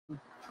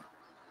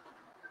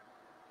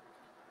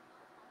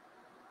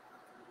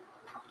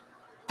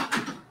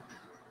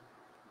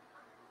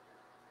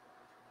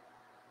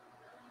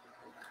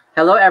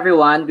Hello,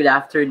 everyone. Good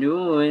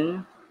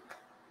afternoon.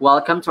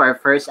 Welcome to our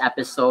first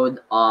episode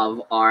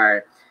of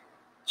our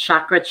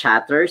Chakra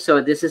Chatter.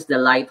 So this is the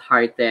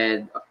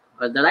lighthearted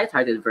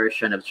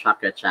version of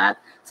Chakra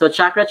Chat. So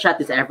Chakra Chat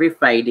is every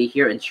Friday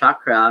here in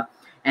Chakra,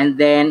 and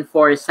then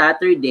for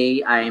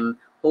Saturday, I'm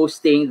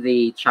hosting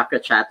the Chakra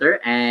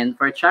Chatter. And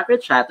for Chakra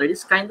Chatter,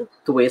 this kind of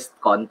twist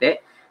content.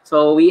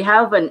 So we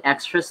have an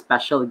extra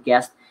special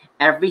guest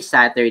every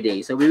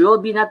Saturday. So we will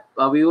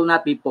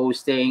not be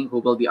posting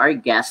who will be our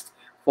guest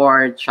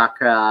for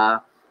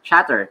Chakra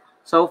Chatter.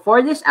 So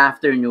for this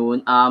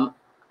afternoon,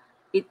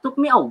 it took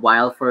me a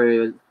while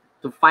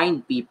to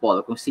find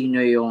people kung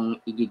sino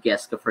yung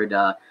i-guess ko for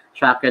the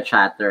Chakra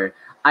Chatter.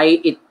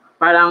 It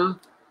parang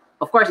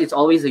of course it's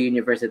always the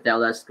universe that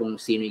tell us kung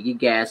sino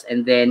i-guess,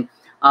 and then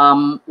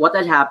what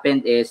had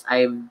happened is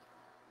I've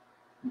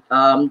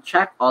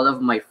checked all of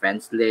my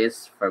friends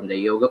list from the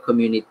yoga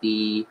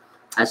community,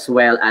 as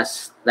well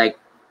as like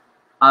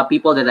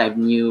people that I've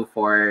knew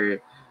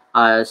for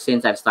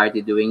since I've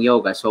started doing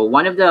yoga. So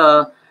one of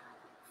the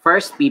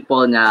first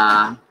people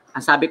na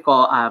ang sabi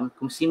ko,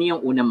 kung sino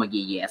yung unang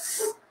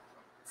mag-yes,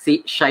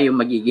 siya yung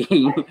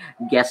magiging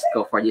guest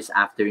ko for this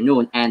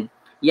afternoon. And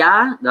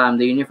yeah,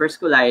 the universe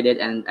collided,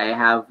 and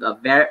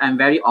I'm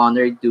very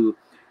honored to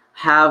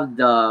have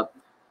the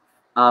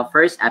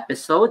first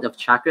episode of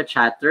Chakra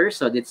Chatter.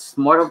 So it's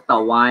more of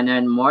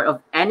tawanan, more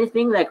of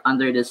anything like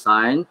under the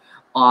sun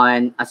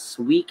on a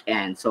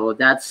weekend. So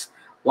that's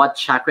what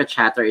Chakra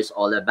Chatter is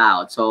all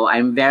about. So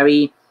I'm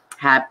very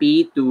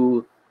happy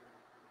to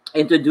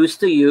introduce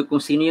to you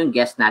kung sino yung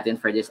guest natin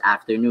for this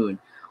afternoon.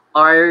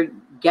 Our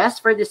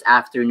guest for this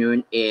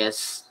afternoon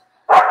is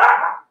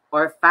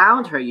or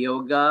found her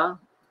yoga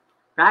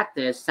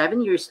practice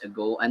 7 years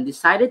ago and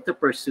decided to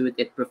pursue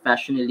it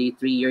professionally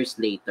 3 years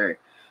later.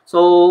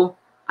 So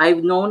I've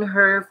known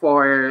her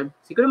for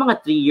siguro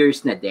mga 3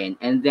 years na din.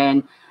 And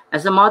then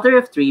as a mother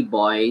of three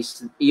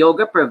boys,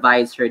 yoga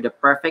provides her the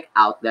perfect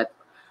outlet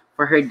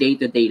for her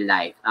day-to-day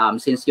life.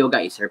 Since yoga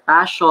is her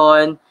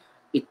passion,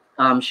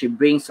 she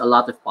brings a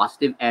lot of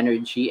positive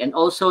energy, and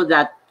also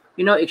that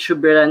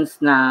exuberance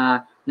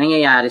na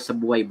nangyayari sa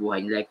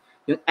buhay-buhay, like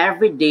yung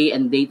everyday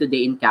and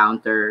day-to-day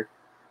encounter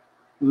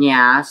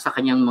niya sa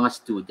kanyang mga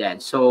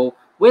students. So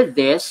with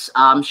this,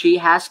 she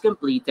has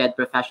completed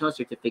professional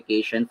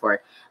certification for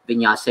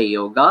Vinyasa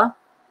Yoga,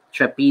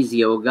 Trapeze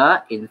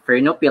Yoga,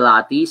 Inferno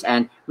Pilates,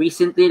 and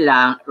recently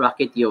lang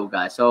Rocket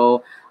Yoga.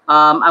 So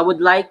I would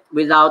like,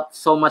 without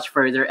so much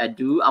further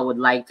ado, I would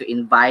like to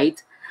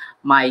invite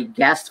my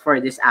guest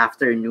for this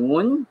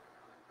afternoon.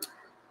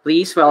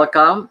 Please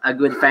welcome a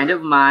good friend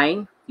of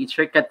mine,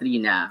 teacher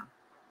Katrina.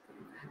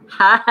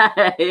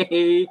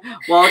 Hi!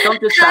 Welcome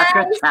to Hi,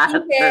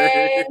 ChakraChat.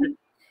 Stephen.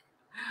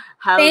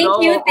 Hello,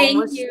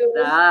 Thank you.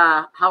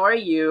 kumusta? How are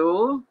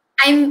you?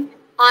 I'm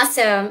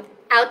awesome,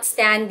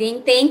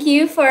 outstanding. Thank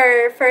you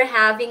for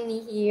having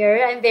me here.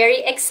 I'm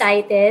very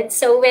excited.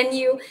 So when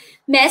you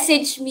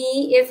message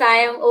me if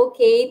I am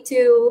okay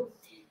to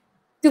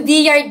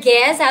be your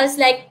guest, I was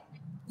like,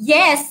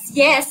 yes,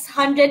 yes,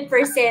 100%.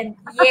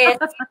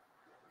 Yes.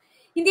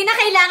 Hindi na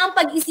kailangang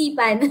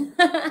pag-isipan.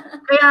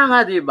 Kaya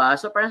nga, di ba?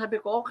 So parang sabi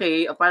ko,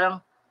 okay,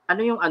 parang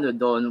ano yung ano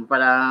doon?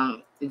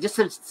 Parang just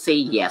say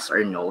yes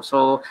or no.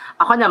 So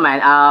ako naman,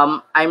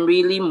 I'm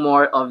really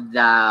more of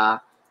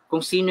the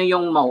kung sino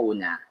yung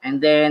mauna.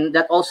 And then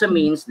that also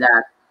means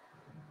that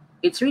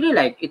it's really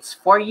like it's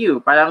for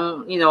you.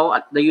 Parang,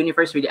 the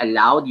universe really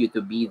allowed you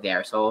to be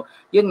there. So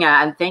yun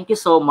nga, and thank you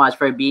so much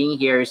for being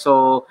here.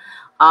 So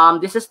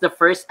this is the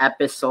first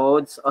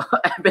episode, so,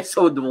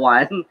 episode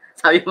 1.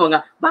 Sabi mo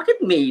nga,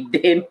 bakit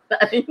maiden?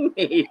 Ano yung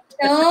maiden?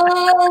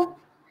 No,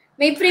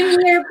 may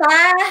premiere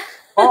pa.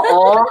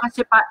 Oo,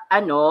 kasi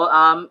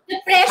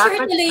Na-pressure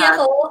tuloy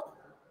ako.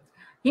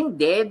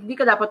 Hindi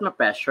ka dapat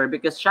ma-pressure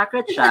because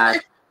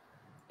ChakraChat,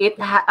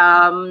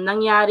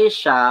 nangyari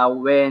siya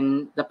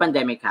when the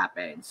pandemic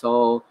happened.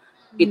 So,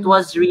 it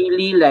was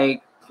really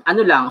like,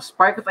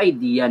 spark of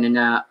idea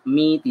na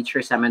me,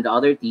 Teacher Sam, and the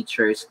other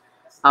teachers,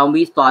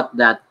 we thought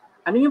that,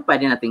 ano yung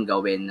pwede natin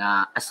gawin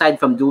aside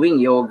from doing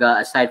yoga,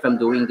 aside from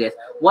doing this,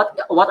 what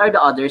are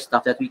the other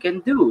stuff that we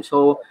can do?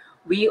 So,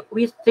 we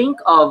think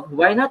of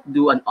why not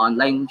do an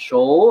online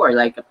show or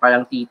like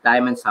parang tea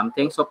time and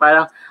something. So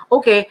parang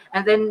okay,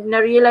 and then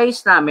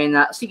na-realize namin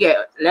na sige,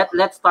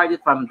 let's start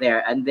it from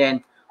there. And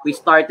then we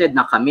started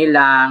na kami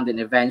lang, then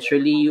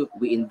eventually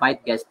we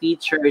invite guest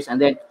teachers, and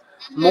then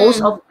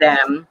most of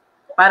them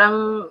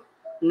parang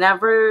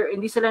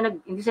hindi sila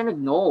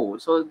nag-know.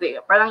 So they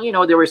parang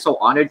they were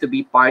so honored to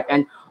be part,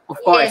 and of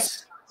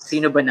course,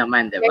 sino ba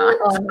naman, 'di ba?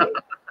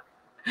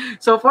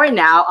 So for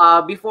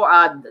now, before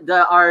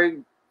our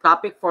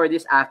topic for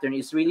this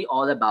afternoon is really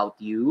all about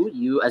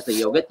you as a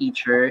yoga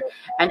teacher.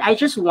 And I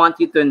just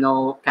want you to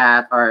know,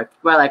 Kat, or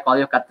well, I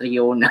call you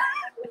Catriona.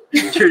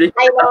 During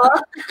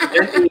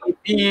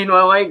 2018,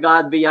 oh my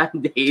God,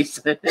 beyond days,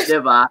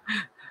 diba?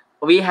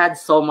 We had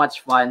so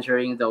much fun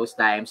during those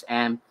times.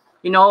 And,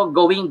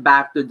 going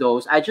back to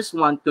those, I just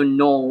want to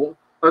know,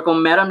 or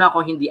kung meron na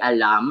ako hindi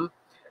alam,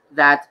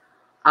 that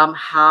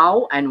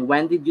how and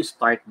when did you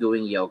start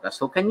doing yoga?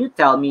 So can you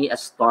tell me a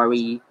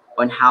story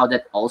on how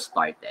that all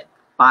started?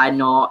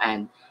 Paano,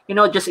 and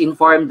just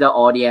inform the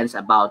audience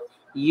about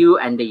you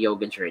and the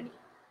yoga journey.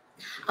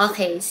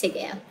 Okay,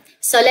 sige.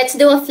 So let's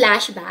do a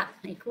flashback.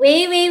 Like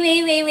way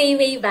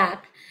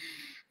back.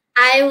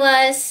 I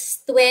was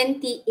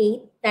 28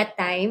 that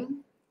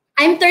time.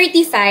 I'm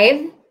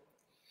 35.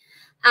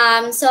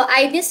 So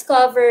I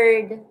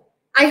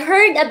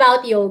heard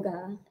about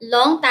yoga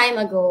long time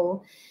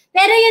ago.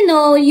 Pero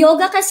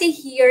yoga kasi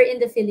here in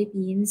the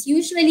Philippines,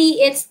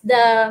 usually it's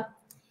the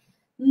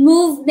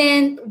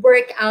movement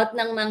workout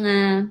ng mga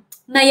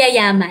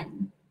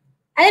mayayaman.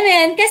 Alam mo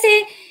yan? Kasi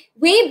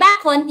way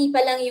back, konti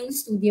pa lang yung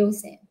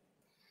studios eh.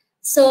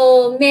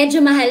 So, medyo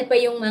mahal pa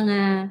yung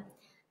mga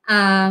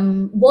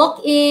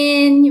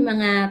walk-in, yung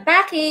mga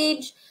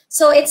package.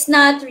 So, it's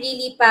not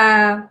really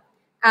pa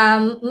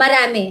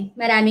maraming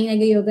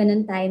nag-yoga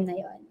ng time na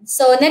yon.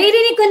 So,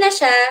 naririnig ko na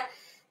siya,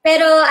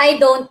 pero I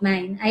don't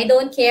mind. I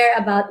don't care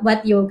about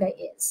what yoga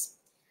is.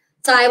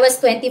 So, I was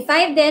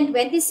 25 then,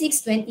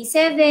 26,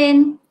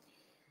 27.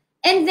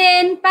 And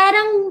then,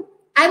 parang,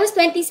 I was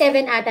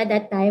 27 at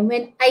that time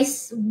when I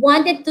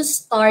wanted to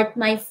start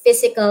my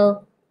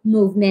physical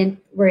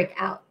movement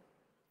workout.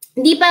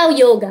 Hindi pa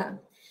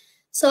yoga.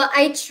 So,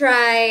 I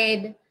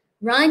tried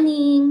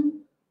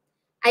running.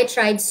 I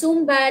tried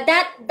Zumba.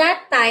 That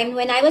time,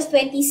 when I was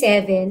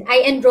 27,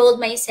 I enrolled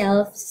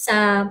myself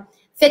sa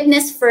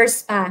Fitness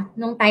First pa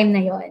nung time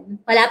na yon.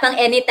 Wala pang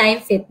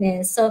Anytime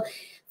Fitness. So,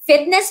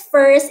 Fitness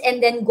First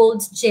and then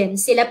Gold's Gym.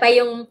 Sila pa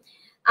yung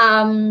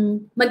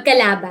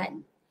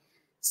magkalaban.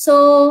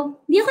 So,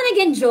 hindi ako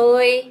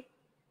nag-enjoy.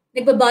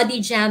 Nagba-body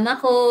jam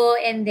ako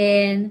and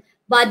then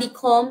body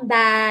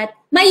combat.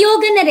 May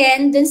yoga na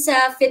rin dun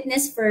sa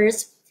Fitness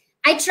First.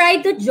 I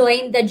tried to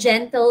join the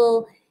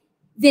gentle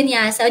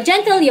vinyasa,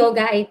 gentle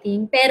yoga, I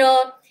think. Pero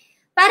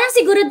parang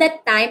siguro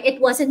that time, it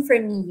wasn't for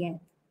me yet.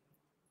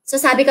 So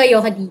sabi ko,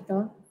 yoga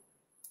dito.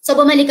 So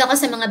bumalik ako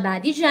sa mga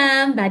body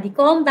jam, body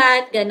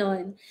combat,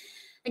 ganon.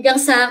 Hanggang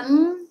sa,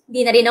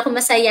 di na rin ako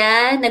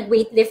masaya.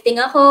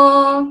 Nag-weightlifting ako.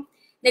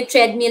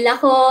 Nag-treadmill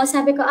ako.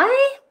 Sabi ko,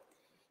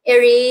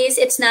 erase,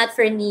 it's not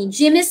for me.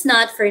 Gym is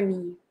not for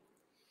me.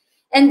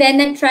 And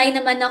then, nag-try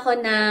naman ako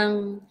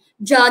ng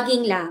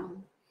jogging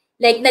lang.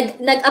 Like,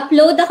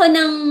 nag-upload ako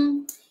ng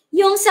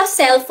yung sa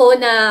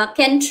cellphone na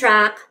can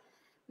track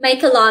my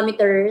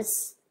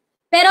kilometers.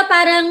 Pero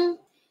parang,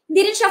 hindi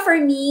rin siya for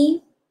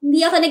me.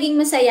 Hindi ako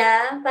naging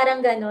masaya.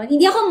 Parang ganon.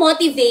 Hindi ako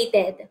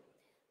motivated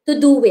to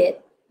do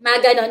it. Mga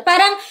ganon.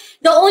 Parang,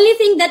 the only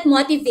thing that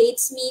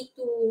motivates me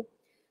to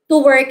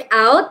work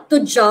out,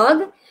 to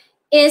jog,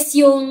 is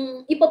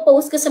yung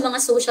ipopost ko sa mga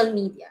social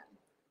media.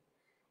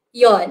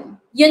 Yun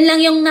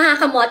lang yung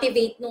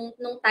nakaka-motivate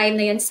nung time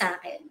na yun sa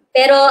akin.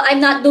 Pero I'm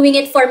not doing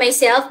it for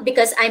myself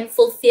because I'm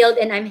fulfilled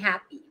and I'm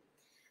happy.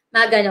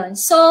 Mga ganon.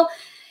 So,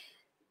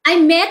 I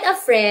met a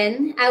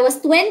friend. I was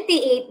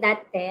 28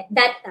 that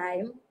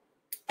time.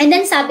 And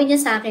then sabi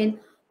niya sa akin,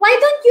 why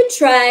don't you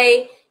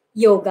try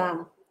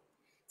yoga?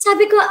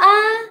 Sabi ko,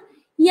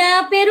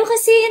 yeah, pero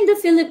kasi in the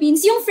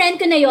Philippines, yung friend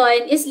ko na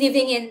yon is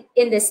living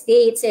in the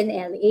States, in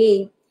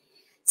LA.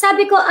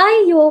 Sabi ko,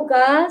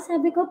 yoga?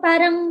 Sabi ko,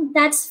 parang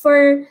that's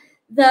for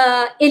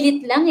the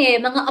elite lang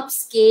mga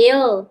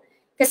upscale.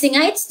 Kasi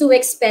nga, it's too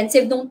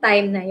expensive nung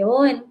time na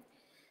yon.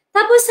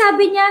 Tapos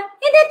sabi niya,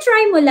 hindi,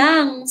 try mo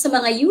lang sa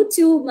mga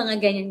YouTube,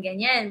 mga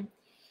ganyan-ganyan.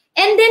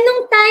 And then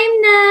nung time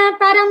na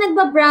parang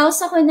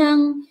nagbabrowse ako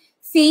ng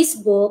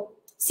Facebook,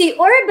 si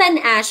Urban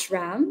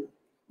Ashram,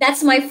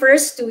 that's my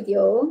first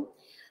studio,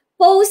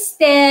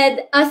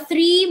 posted a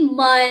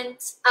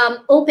 3-month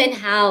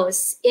open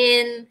house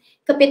in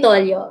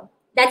Capitolio.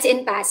 That's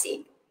in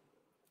Pasig.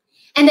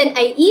 And then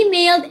I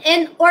emailed,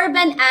 and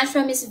Urban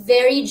Ashram is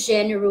very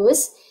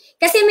generous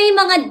kasi may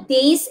mga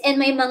days and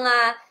may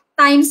mga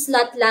time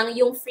slot lang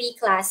yung free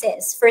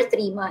classes for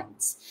 3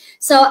 months.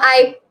 So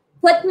I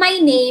put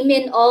my name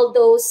in all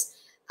those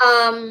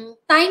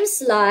time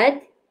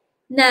slot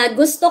na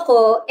gusto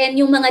ko and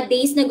yung mga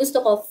days na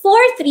gusto ko for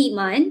 3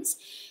 months.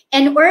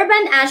 And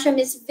Urban Ashram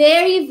is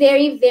very,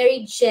 very,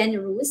 very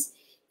generous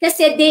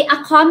kasi they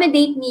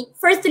accommodate me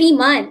for 3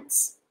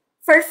 months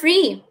for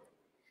free.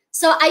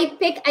 So I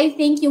pick, I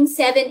think, yung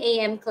 7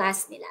 a.m.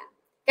 class nila.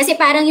 Kasi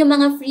parang yung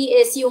mga free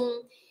is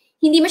yung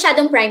hindi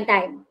masyadong prime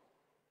time.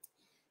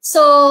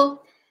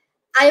 So,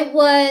 I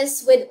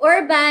was with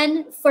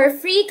Urban for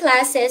free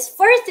classes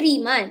for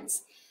 3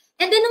 months.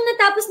 And then nung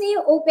natapos na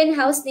yung open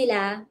house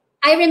nila,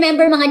 I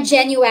remember mga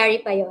January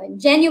pa yon.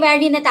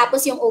 January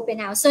natapos yung open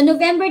house. So,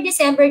 November,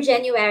 December,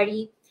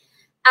 January,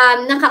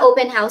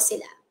 naka-open house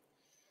sila.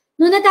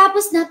 Nung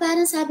natapos na,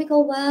 parang sabi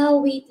ko, wow,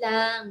 wait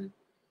lang.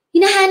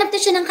 Hinahanap na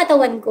siya ng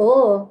katawan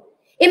ko.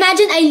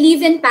 Imagine I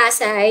live in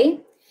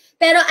Pasay,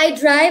 pero I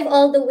drive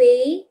all the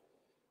way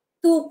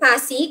to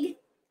Pasig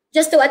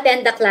just to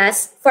attend the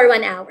class for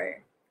 1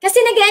 hour. Kasi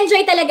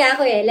nag-enjoy talaga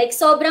ako like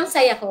sobrang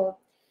saya ko.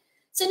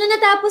 So, nung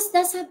natapos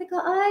na, sabi ko,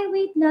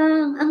 wait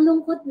lang, ang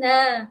lungkot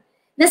na.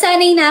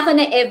 nasanay na ako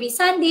na every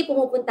Sunday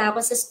pumupunta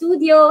ako sa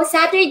studio.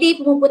 Saturday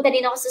pumupunta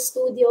din ako sa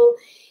studio.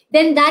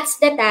 Then that's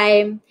the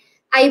time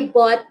I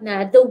bought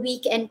na the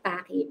weekend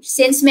package.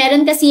 Since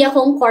meron kasi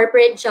akong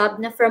corporate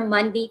job na from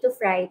Monday to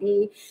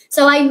Friday.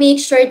 So I make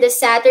sure the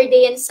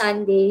Saturday and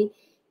Sunday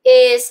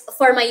is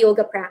for my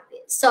yoga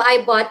practice. So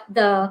I bought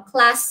the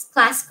class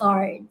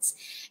cards.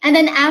 And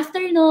then after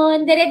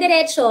nun,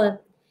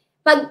 dire-diretso.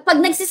 Pag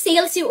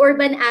nagsisale si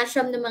Urban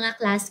Ashram ng mga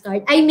class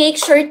card, I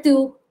make sure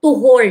to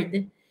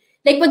hoard.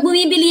 Like pag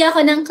bumibili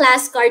ako ng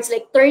class cards,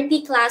 like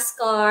 30 class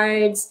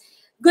cards,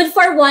 good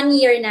for 1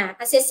 year na.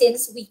 Kasi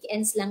since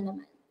weekends lang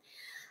naman.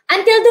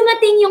 Until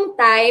dumating yung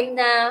time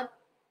na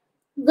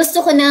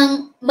gusto ko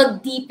nang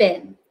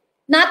mag-deepen.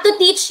 Not to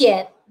teach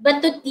yet, but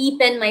to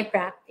deepen my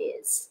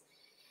practice.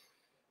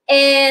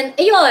 And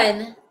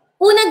ayun,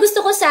 una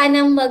gusto ko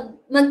sanang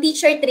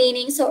mag-teacher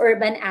training sa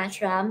Urban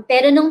Ashram.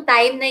 Pero nung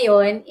time na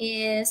yon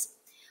is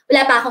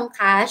wala pa akong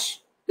cash.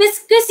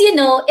 Because you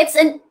know, it's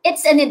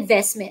an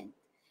investment.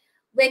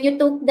 When you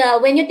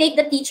take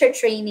the teacher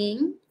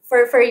training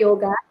for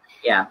yoga,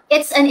 Yeah.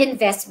 it's an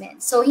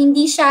investment. So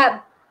hindi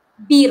siya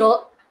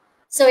biro.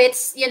 So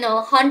it's,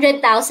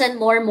 100,000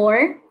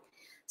 more.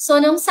 So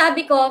nung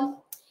sabi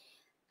ko,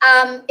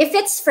 if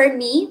it's for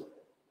me,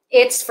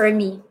 it's for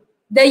me.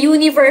 The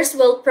universe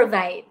will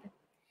provide.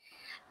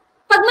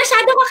 Pag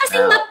masyado ka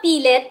kasing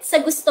mapilit sa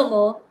gusto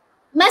mo,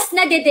 mas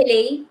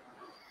nade-delay.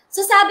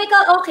 So sabi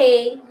ko,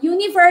 okay,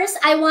 universe,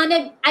 I want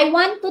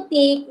to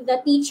take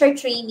the teacher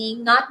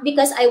training not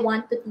because I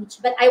want to teach,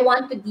 but I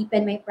want to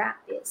deepen my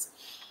practice.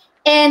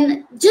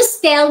 And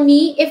just tell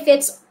me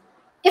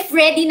if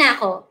ready na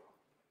ako.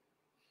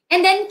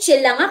 And then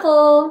chill lang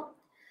ako.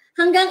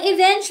 Hanggang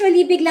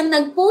eventually biglang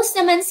nag-post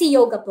naman si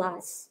Yoga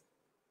Plus.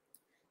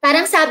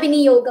 Parang sabi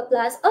ni Yoga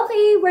Plus,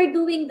 okay, we're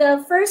doing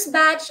the first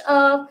batch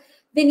of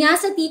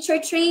Vinyasa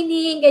teacher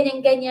training,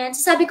 ganyan-ganyan.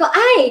 So sabi ko,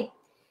 ay,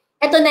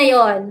 eto na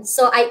yon.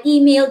 So I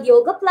emailed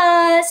Yoga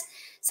Plus.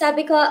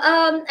 Sabi ko,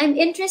 I'm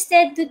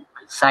interested to...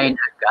 Sign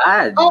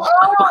agad. Oo.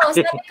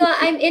 Sabi ko,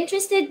 I'm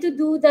interested to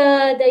do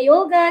the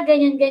yoga,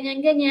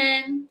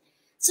 ganyan.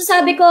 So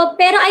sabi ko,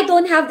 pero I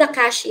don't have the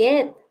cash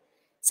yet.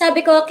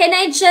 Sabi ko, can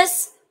I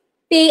just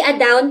pay a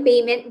down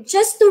payment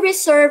just to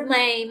reserve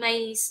my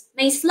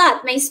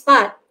slot, my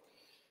spot?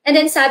 And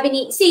then sabi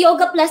si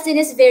Yoga Plus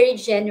din is very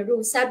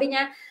generous. Sabi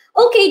niya,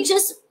 okay,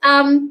 just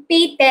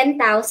pay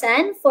 10,000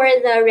 for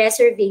the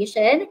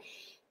reservation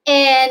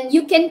and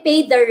you can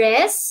pay the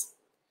rest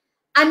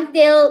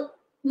until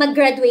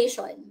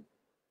mag-graduation.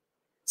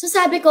 So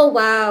sabi ko,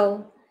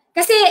 wow.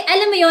 Kasi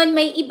alam mo yon,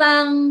 may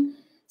ibang,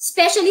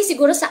 especially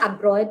siguro sa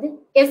abroad,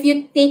 if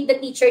you take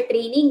the teacher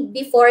training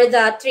before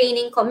the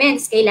training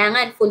commence,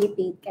 kailangan fully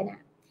paid ka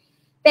na.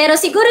 Pero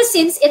siguro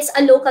since it's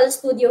a local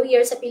studio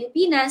here sa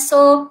Pilipinas,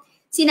 so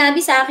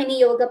sinabi sa akin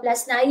ni Yoga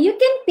Plus na you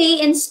can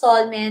pay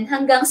installment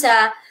hanggang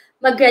sa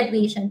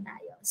mag-graduation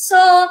tayo. So,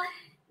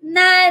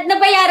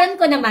 nabayaran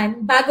ko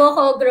naman bago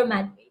ako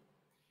graduate.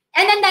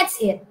 And then that's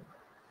it.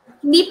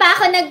 Hindi pa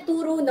ako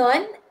nagturo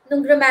nun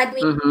nung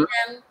graduate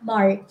ng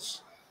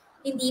March.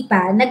 Hindi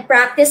pa.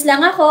 Nag-practice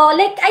lang ako.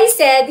 Like I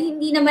said,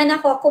 hindi naman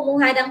ako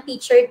kumuha ng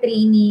teacher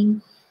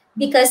training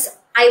because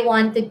I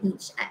want to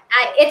teach.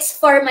 It's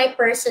for my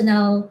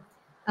personal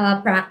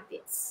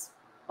practice.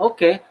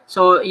 Okay.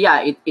 So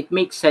yeah, it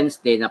makes sense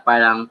din na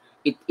parang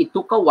it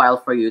took a while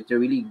for you to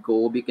really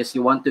go because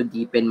you want to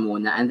deepen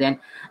muna. And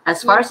then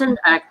as far as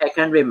I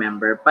can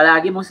remember,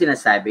 palagi mong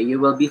sinasabi, you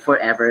will be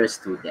forever a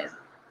student.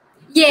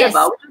 Yes.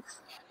 Diba?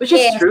 Which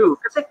is true.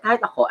 Kasi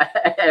kahit ako,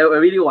 I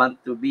really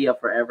want to be a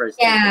forever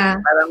student. Yeah.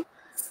 Parang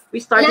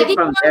we started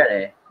from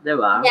there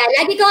Diba? Yeah,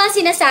 lagi ko nga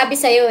sinasabi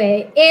sa'yo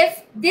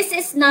if this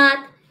is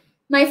not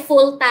my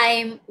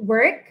full-time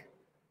work,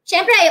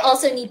 syempre, I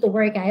also need to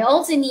work. I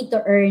also need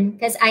to earn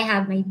because I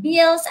have my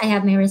bills, I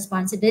have my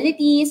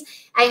responsibilities,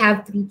 I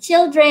have 3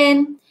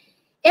 children.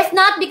 If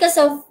not because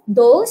of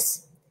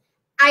those,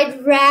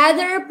 I'd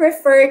rather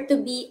prefer to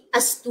be a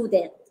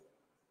student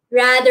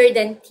rather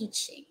than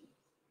teaching.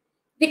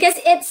 Because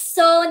it's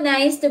so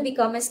nice to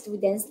become a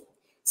student.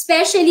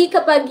 Especially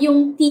kapag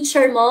yung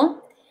teacher mo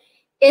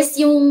is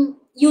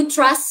yung you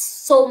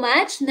trust so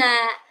much na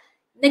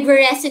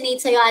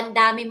nagre-resonate sa'yo, ang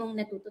dami mong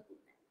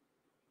natututunan.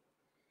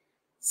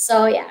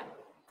 So, yeah.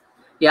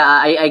 Yeah,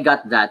 I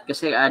got that.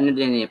 Kasi ano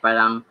din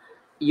parang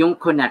yung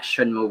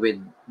connection mo with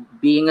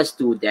being a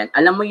student,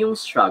 alam mo yung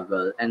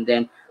struggle. And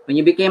then, when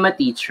you became a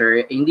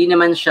teacher, hindi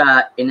naman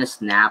siya in a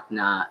snap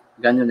na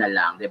gano'n na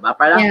lang, di ba?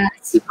 Parang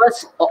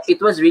it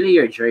was really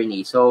your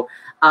journey. So,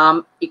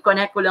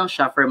 i-connect ko lang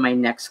siya for my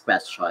next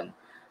question.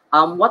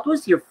 What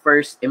was your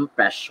first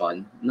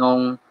impression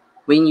yung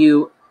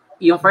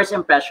first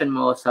impression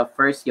mo sa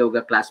first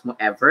yoga class mo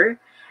ever?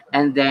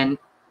 And then,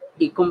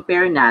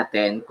 i-compare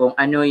natin kung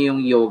ano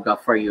yung yoga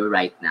for you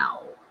right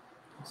now.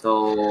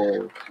 So,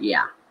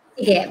 yeah.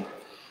 Okay.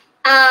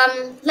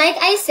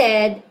 Like I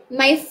said,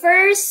 my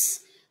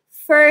first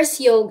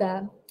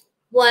yoga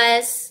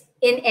was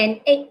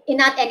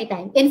not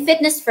anytime, in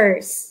Fitness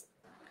First.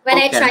 When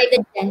I tried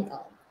the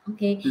gentle.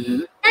 Okay.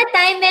 Mm-hmm. That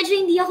time, medyo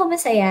hindi ako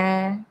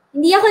masaya.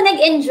 hindi ako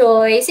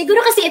nag-enjoy.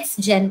 Siguro kasi it's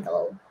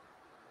gentle.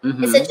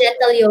 It's a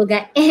gentle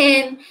yoga.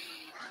 And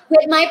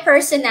with my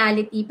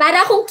personality,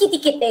 para akong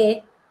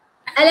kitikite.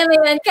 Alam mo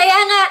yun? Kaya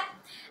nga,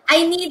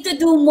 I need to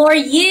do more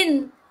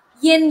yin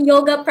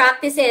yoga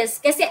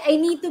practices kasi I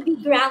need to be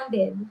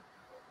grounded.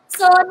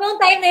 So, noong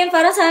time na yun,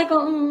 parang sabi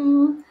ko,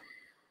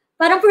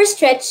 parang for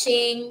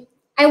stretching,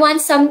 I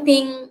want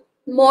something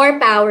more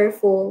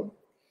powerful.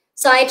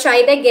 So, I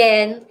tried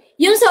again.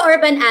 Yung sa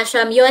Urban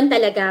Ashram, yun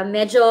talaga,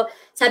 medyo,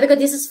 sabi ko,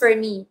 this is for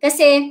me.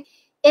 Kasi,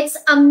 it's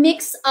a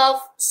mix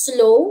of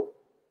slow.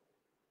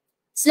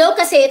 Slow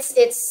kasi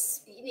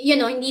it's you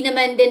know, hindi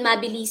naman din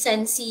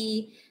mabilisan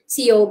si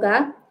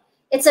yoga.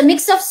 It's a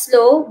mix of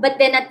slow, but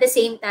then at the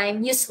same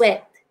time, you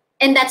sweat.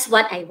 And that's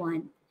what I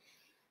want.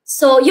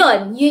 So,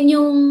 yun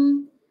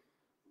yung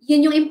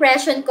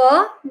impression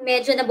ko.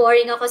 Medyo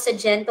na-boring ako sa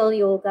gentle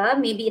yoga.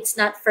 Maybe it's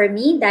not for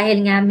me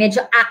dahil nga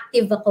medyo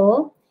active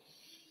ako.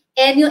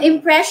 And yung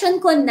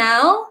impression ko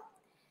now,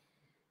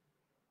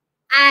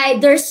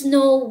 there's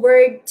no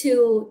word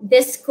to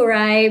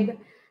describe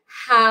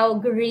how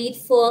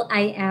grateful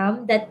I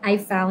am that I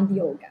found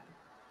yoga.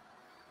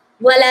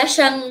 Wala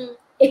siyang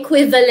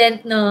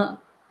equivalent na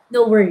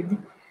word.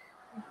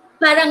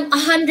 Parang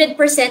 100%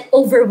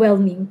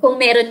 overwhelming kung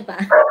meron pa.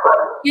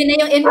 Yun na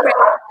yung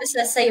impression ko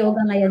sa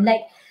yoga ngayon.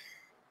 Like,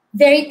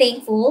 very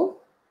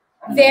thankful,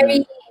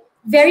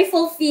 very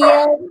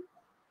fulfilled,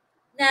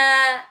 na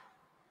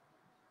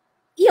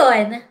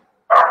yun.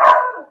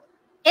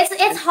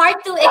 It's hard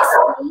to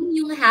explain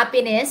yung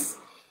happiness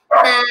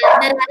na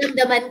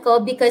nararamdaman ko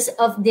because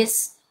of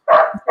this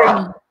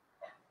journey.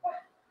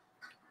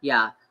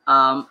 Yeah.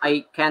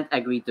 I can't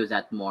agree to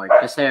that more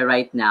kasi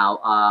right now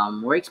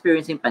we're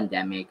experiencing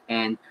pandemic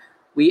and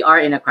we are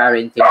in a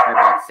quarantine for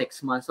about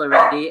 6 months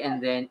already, and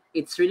then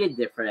it's really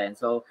different.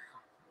 So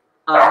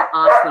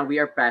us now, we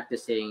are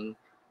practicing,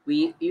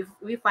 if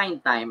we find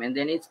time, and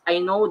then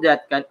I know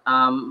that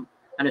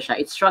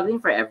it's struggling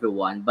for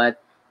everyone,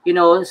 but you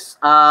know,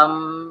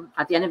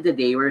 at the end of the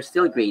day, we're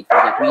still grateful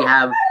that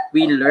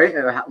we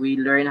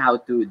learn how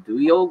to do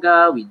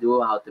yoga, we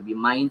do how to be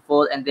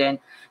mindful, and then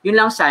yun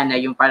lang sana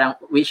yung parang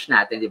wish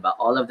natin, di ba?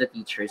 All of the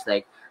teachers,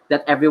 like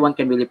that everyone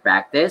can really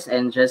practice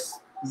and just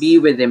be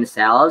with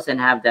themselves and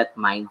have that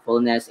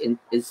mindfulness,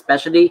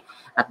 especially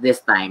at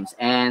these times.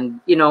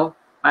 And you know,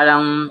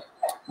 parang,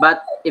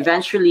 but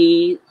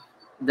eventually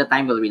the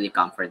time will really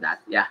come for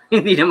that. Yeah,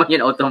 hindi naman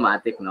yun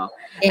automatic, no?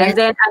 Yes. And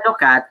then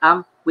Kat,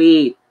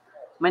 wait.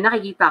 May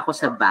nakikita ako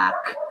sa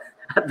back,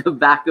 at the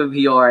back of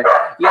your,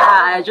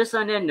 I just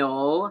want to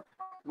know,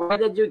 where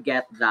did you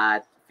get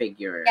that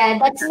figure? Yeah,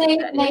 that's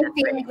my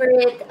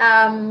favorite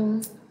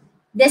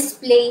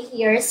display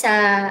here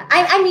sa,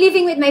 I'm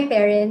living with my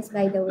parents,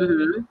 by the way.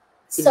 Mm-hmm.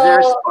 Is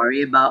there a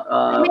story about,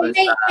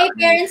 my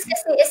parents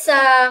kasi is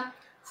a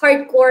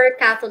hardcore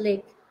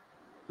Catholic.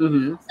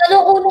 Mm-hmm. So,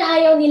 noong una,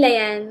 ayaw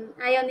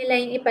nila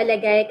yung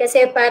ipalagay.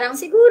 Kasi parang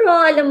siguro,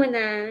 alam mo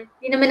na,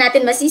 hindi naman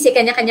natin masisi,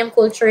 kanya-kanyang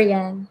culture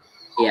yan.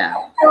 Yeah.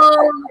 So,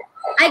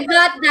 I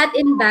got that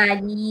in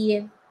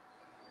Bali.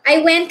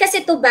 I went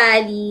kasi to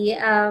Bali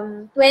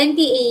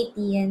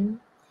 2018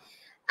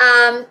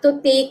 to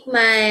take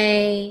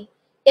my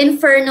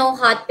Inferno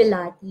Hot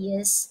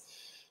Pilates.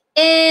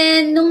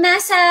 And nung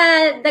nasa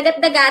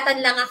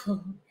dagat-dagatan lang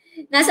ako,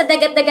 nasa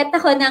dagat-dagat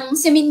ako ng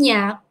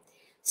Seminyak,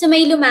 so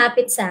may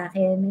lumapit sa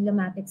akin.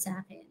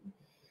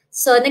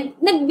 So,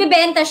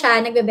 nagbebenta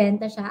siya.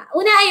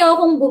 Una,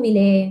 ayokong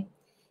bumili.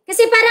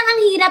 Kasi parang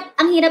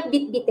ang hirap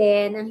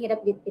bitbitin.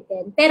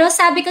 Pero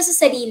sabi ko sa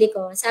sarili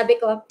ko,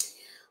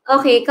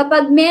 okay,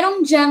 kapag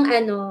merong dyang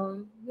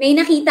may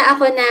nakita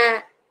ako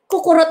na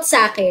kukurot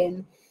sa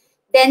akin,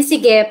 then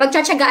sige,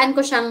 pagtsatsagaan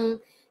ko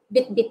siyang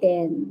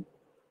bitbitin.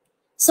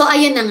 So,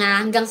 ayun na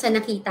nga, hanggang sa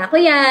nakita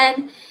ko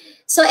yan.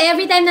 So,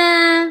 every time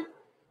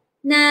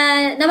na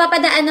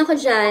napapadaan ako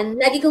dyan,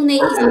 lagi kong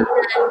naiisip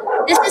na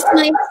this is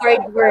my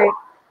hard work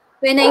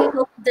when I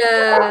took the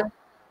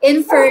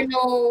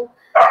Inferno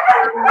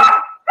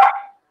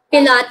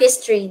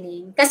Pilates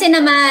training. Kasi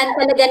naman,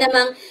 talaga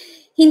namang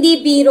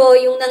hindi biro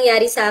yung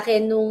nangyari sa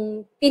akin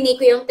nung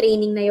piniko yung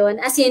training na yon.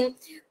 As in,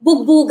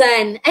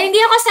 bugbugan. Ay, hindi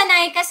ako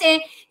sanay kasi,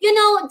 you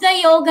know, the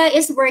yoga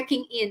is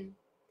working in.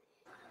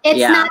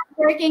 It's not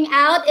working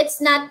out. It's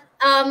not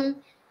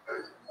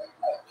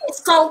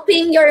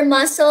sculpting your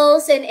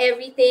muscles and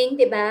everything,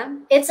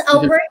 diba? It's a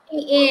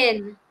working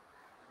in.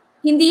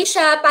 Hindi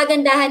siya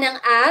pagandahan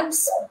ng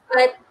abs,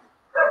 but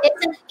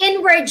it's an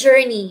inward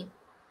journey,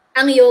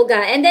 ang yoga.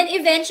 And then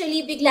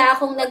eventually, bigla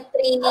akong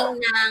nag-training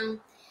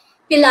ng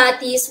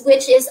Pilates,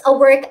 which is a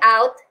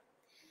workout.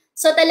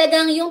 So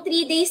talagang yung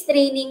 3 days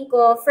training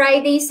ko,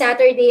 Friday,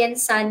 Saturday, and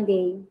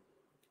Sunday,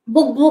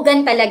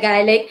 bugbugan talaga.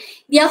 Like,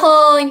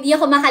 hindi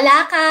ako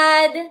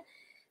makalakad.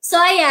 So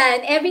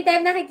ayan, every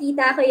time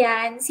nakikita ko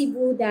yan, si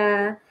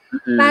Buddha,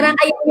 parang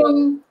ayun yung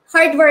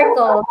hard work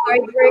ko.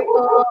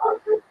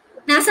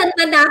 Nasaan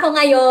ba na ako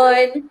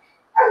ngayon?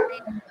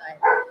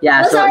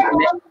 Yeah, so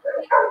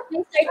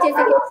my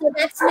certificate. So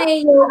that's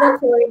my yoga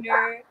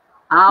corner.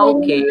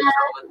 Okay.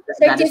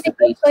 So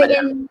certificate ko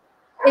in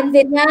in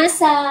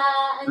Vinyasa,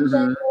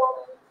 andyan Mhm. yung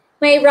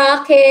may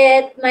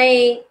rocket,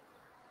 may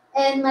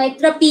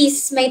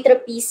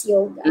trapeze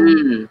yoga.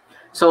 Mm.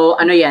 So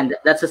ano yan,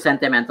 that's a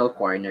sentimental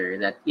corner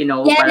that,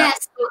 parang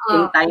Yes,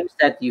 in oo. times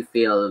that you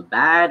feel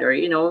bad or,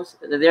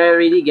 there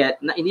really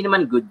hindi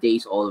naman good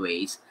days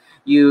always.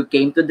 You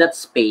came to that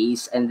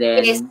space and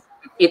Yes. then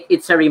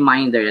it's a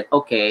reminder that,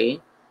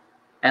 okay,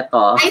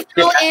 eto. I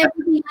throw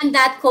everything on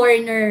that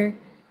corner.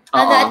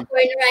 On that Oo.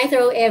 corner, I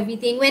throw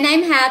everything. When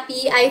I'm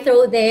happy, I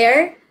throw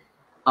there.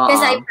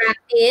 Because Oo.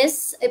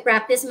 I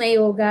practice my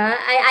yoga.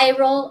 I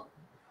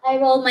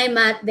roll my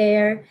mat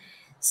there.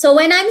 So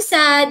when I'm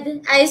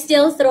sad, I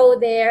still throw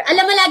there.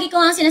 Alam mo, lagi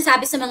ko ang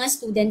sinasabi sa mga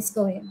students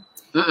ko eh.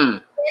 Mm-mm.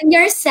 When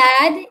you're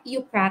sad,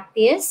 you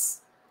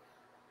practice.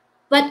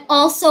 But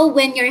also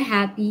when you're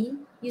happy,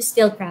 you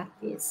still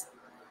practice.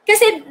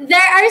 Kasi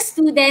there are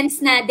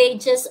students na they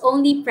just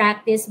only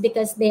practice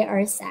because they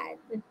are sad.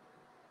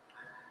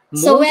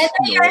 So Most,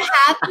 whether no. you're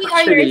happy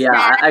or you're Actually,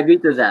 yeah, sad, I agree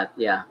to that.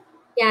 Yeah.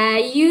 yeah,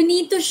 you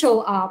need to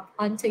show up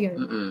onto your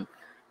mat. Mm-mm.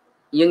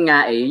 Yun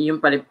nga yung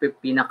pala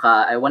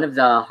pinaka, one of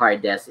the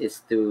hardest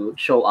is to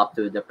show up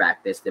to the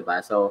practice,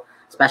 diba? So,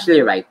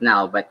 especially right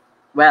now, but,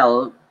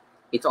 well,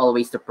 it's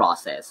always the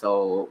process.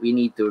 So, we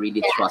need to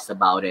really trust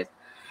about it.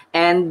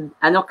 And,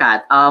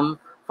 Kat,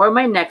 for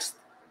my next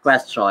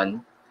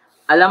question,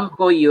 alam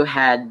ko you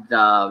had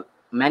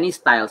many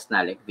styles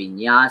na, like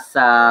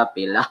vinyasa,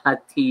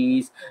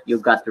 pilates, you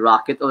got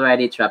rocket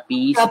already,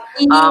 trapeze.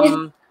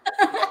 Trapeze.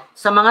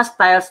 Sa mga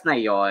styles na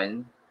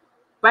yon,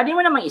 pwede mo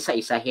namang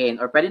isa-isahin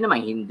or pwede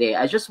namang hindi.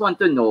 I just want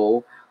to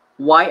know,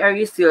 why are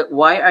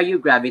you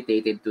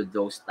gravitated to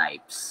those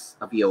types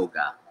of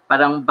yoga?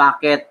 Parang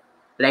bakit,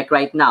 like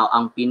right now,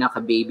 ang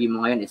pinaka-baby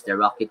mo ngayon is the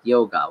rocket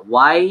yoga.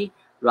 Why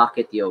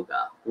rocket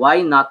yoga?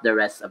 Why not the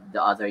rest of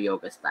the other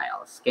yoga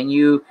styles? Can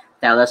you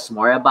tell us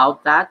more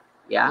about that?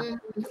 Yeah.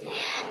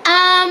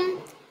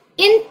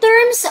 In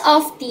terms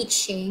of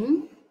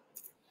teaching,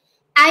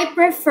 I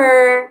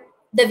prefer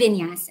the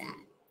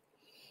vinyasa.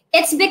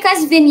 It's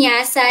because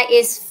vinyasa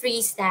is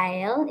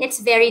freestyle.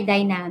 It's very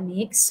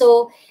dynamic.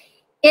 So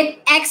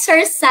it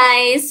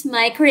exercises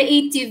my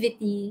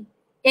creativity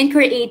in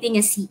creating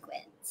a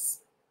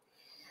sequence.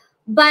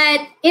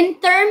 But in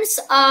terms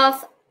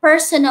of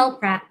personal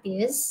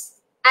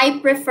practice, I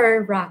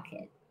prefer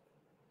rocket.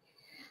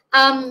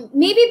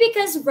 Maybe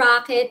because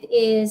rocket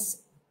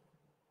is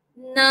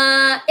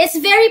it's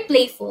very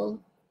playful.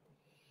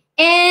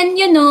 And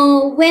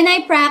when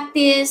I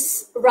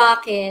practice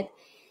rocket,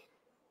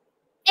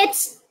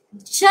 it's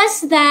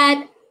just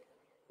that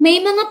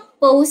may mga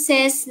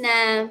poses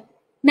na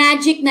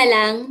magic na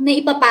lang na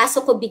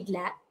ipapasok ko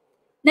bigla.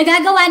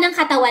 Nagagawa ng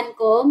katawan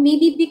ko,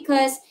 maybe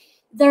because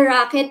the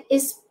rocket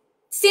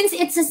since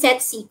it's a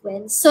set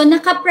sequence, so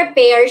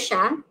naka-prepare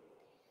siya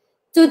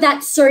to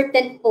that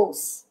certain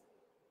pose.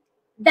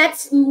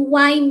 That's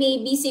why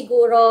maybe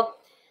siguro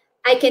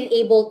I can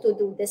able to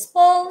do this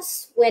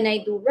pose when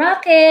I do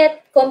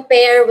rocket,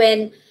 compare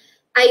when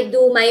I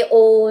do my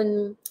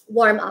own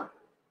warm-up.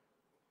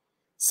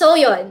 So,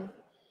 yon.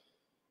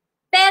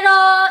 Pero,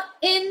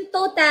 in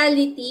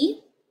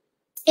totality,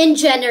 in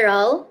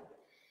general,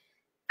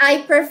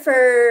 I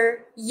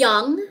prefer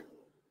yang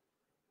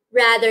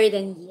rather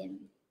than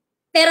yin.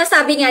 Pero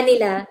sabi nga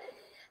nila,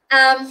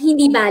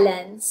 hindi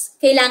balance.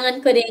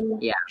 Kailangan ko rin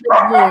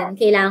mag-yin.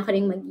 Kailangan ko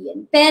rin mag-yin.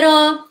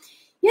 Pero,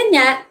 yun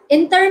nga,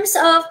 in terms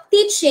of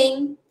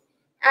teaching,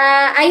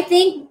 I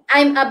think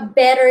I'm a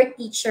better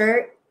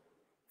teacher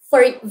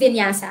for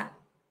vinyasa.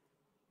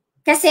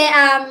 Kasi,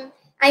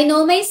 I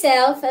know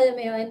myself, alam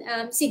mo yun,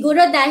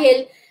 siguro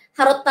dahil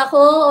harot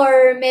ako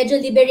or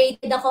medyo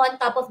liberated ako on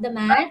top of the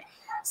mat.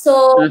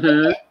 So,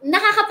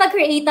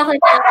 nakakapag-create ako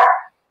ng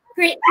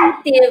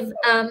creative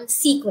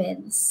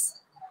sequence.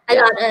 A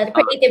lot of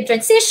creative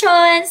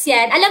transitions,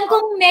 yan. Alam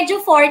kong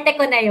medyo forte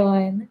ko na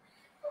yun.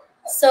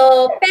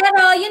 So,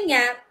 pero yun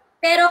nga,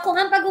 pero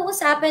kung ang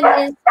pag-uusapan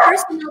is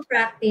personal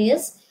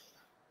practice,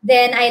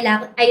 then I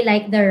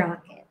like the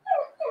rocket.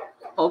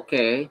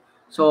 Okay.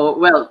 So,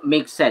 well,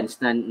 makes sense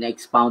na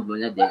na-expound mo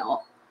na din. Oh.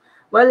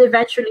 Well,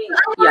 eventually,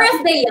 more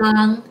of the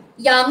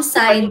young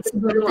side.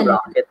 Yung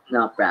rocket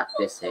na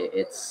practice,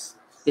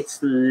 it's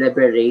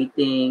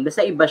liberating.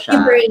 Basta iba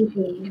siya.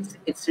 Liberating.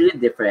 It's really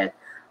different.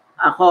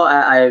 Ako,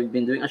 I've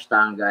been doing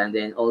Ashtanga and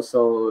then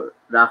also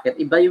rocket.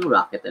 Iba yung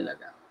rocket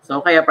talaga. So,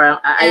 kaya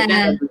parang I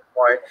can agree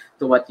more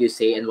to what you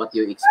say and what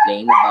you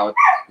explain about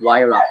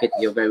why rocket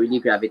yoga really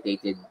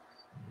gravitated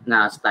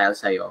na style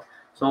sa'yo.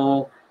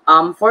 So,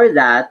 for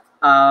that,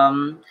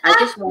 I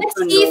just want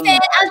to Stephen,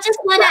 know.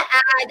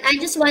 I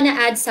just wanna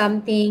add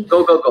something.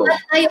 Go.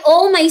 I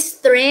owe my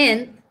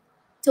strength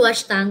to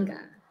Ashtanga.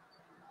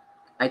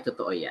 Ay,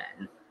 totoo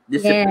yan.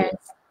 Discipline.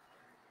 Yes.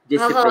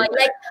 Discipline.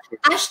 Like,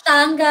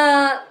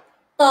 Ashtanga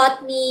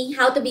taught me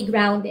how to be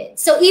grounded.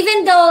 So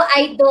even though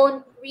I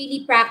don't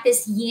really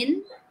practice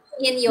yin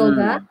in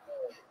yoga,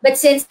 but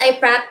since I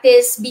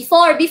practice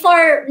before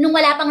nung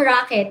wala pang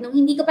rocket, nung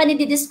hindi ko pa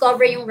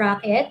nadi-discover yung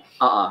rocket,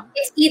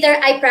 it's either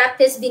I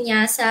practice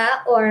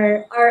vinyasa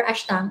or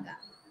Ashtanga.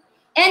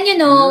 And you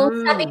know,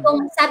 Mm.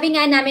 sabi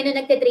nga namin nung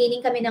nagte-training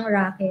kami ng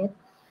rocket,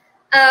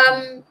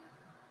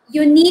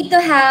 you need to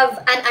have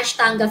an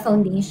Ashtanga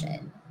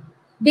foundation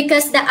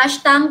because the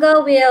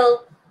Ashtanga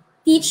will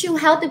teach you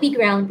how to be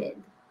grounded.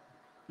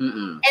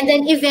 Mm-mm. And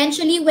then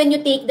eventually, when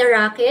you take the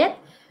rocket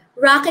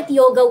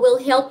yoga will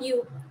help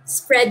you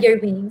spread your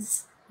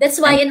wings. That's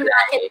why And in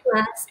rocket fly.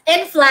 class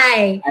and fly.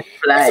 And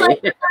That's why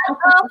fly. a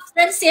lot of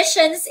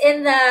transitions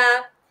in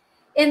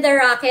the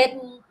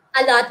rocket,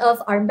 a lot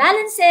of arm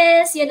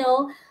balances, you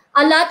know,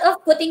 a lot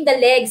of putting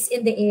the legs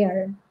in the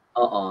air.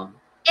 Oo.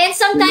 And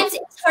sometimes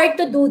it's hard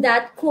to do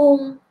that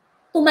kung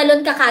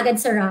tumalon ka kagad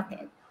sa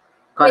rocket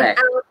Correct.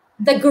 without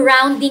the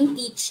grounding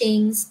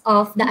teachings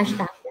of the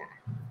Ashtanga.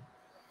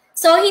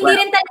 So, hindi Well,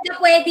 rin talaga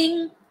pwedeng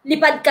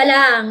lipad ka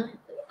lang.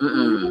 You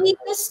mm-mm.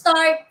 need to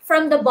start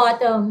from the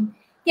bottom.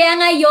 Kaya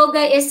nga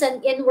yoga is an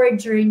inward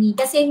journey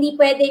kasi hindi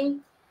pwedeng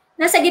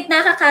nasa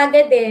gitna ka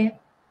kagad eh.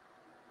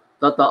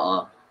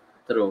 Totoo.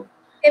 True.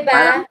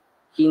 Parang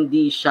Diba?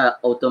 hindi siya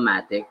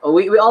automatic. Oh,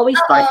 we always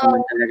start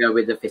naman Oo. talaga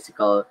with the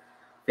physical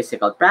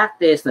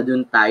practice na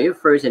dun tayo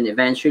first, and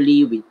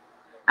eventually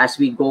as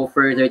we go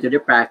further to the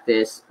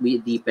practice, we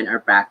deepen our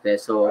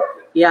practice. So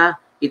yeah,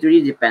 it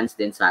really depends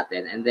din sa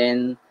atin. And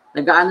then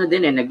nag-aano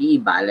din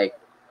nag-iiba, like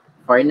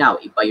for now,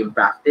 iba yung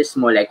practice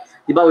mo. Like,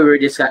 di ba we were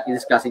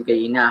discussing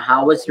kanina,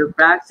 how was your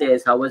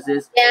practice? How was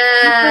this?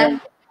 Yeah.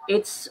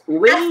 It's At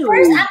way,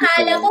 first, way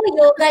akala ko different.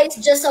 yoga is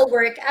just a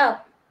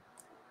workout.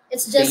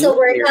 It's just a Same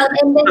here. workout.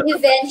 And then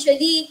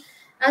eventually,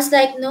 I was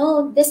like,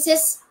 no, this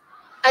is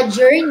a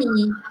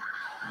journey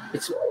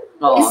It's,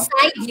 oo,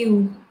 inside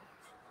you.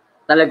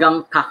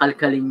 talagang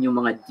kakalkalin yung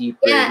mga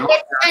deeper, Yeah, no?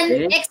 it's an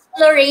Grabe.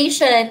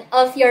 exploration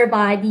of your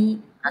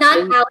body, As not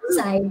in,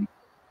 outside.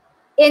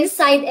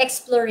 Inside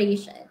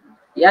exploration.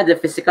 yeah, the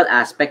physical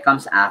aspect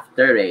comes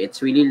after eh.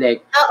 It's really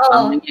like,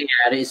 ang Oo.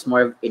 nangyayari is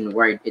more of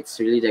inward. It's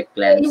really like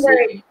Inward.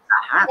 cleansing.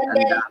 Lahat, And ang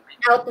then dami.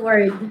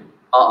 outward.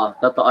 Oo,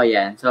 totoo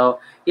yan.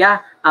 So, yeah,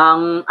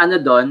 ang ano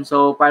doon,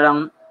 so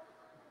parang,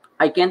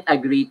 I can't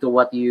agree to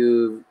what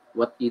you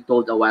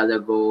told a while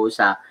ago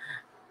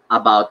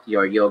about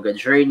your yoga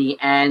journey,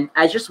 and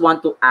I just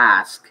want to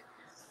ask,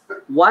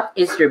 what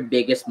is your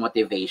biggest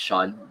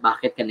motivation?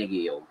 Bakit ka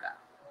nag-yoga?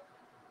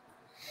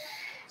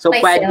 So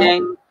Myself.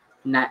 pwedeng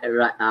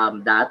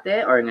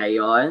dati or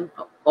ngayon?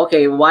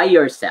 Okay, why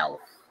yourself?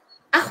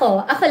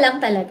 Ako lang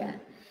talaga.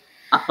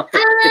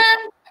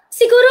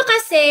 Siguro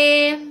kasi,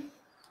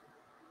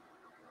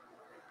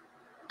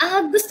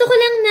 gusto ko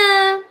lang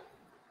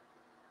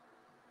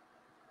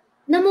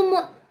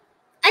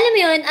alam mo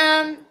yun,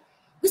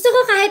 gusto ko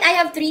kahit I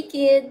have 3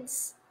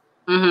 kids,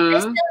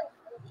 Mm-hmm.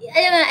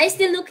 I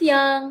still look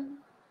young.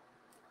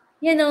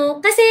 You know,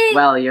 kasi,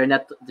 Well, you're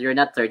not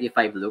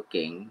 35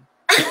 looking.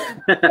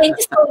 thank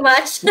you so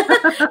much.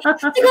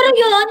 Siguro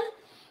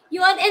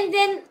yun, and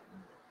then,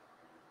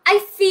 I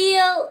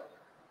feel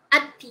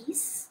at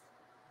peace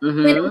when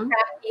I Mm-hmm.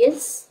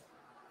 practice.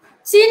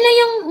 So, yun lang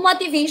yung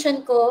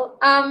motivation ko,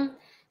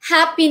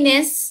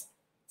 happiness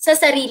sa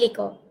sarili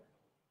ko.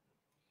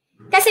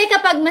 Kasi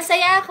kapag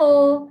masaya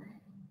ako,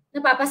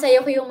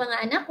 napapasaya ko yung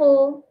mga anak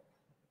ko,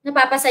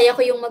 napapasaya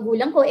ko yung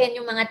magulang ko and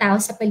yung mga tao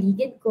sa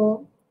paligid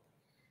ko.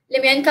 Alam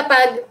mo yun,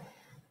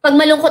 pag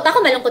malungkot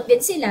ako, malungkot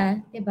din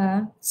sila.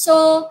 Diba?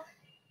 So,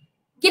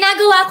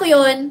 ginagawa ko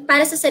yun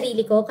para sa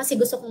sarili ko kasi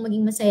gusto kong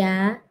maging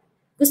masaya.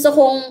 Gusto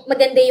kong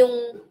maganda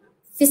yung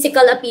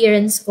physical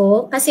appearance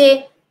ko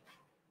kasi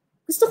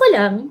gusto ko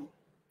lang.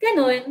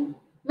 Ganun.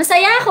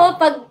 Masaya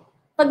ako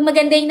pag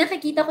maganda yung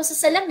nakikita ko sa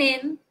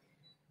salamin.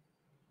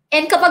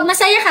 And kapag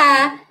masaya ka,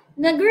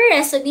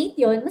 nag-resonate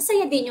yun,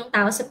 masaya din yung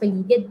tao sa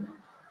paligid mo.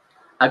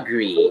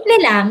 Agree.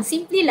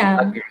 Simple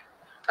lang. Agree.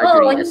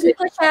 Oo, Agree. hindi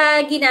ko siya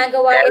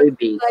ginagawa Very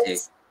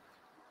basic.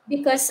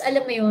 because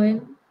alam mo yun,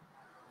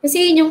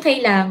 kasi yun yung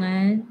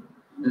kailangan.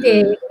 Hindi.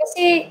 Mm-hmm.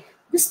 Kasi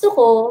gusto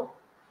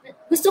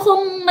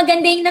kong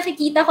maganda yung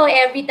nakikita ko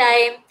every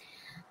time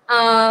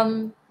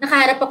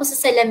nakaharap ako sa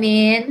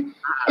salamin.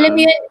 Alam mo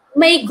yun,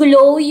 may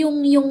glow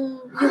yung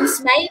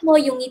smile mo,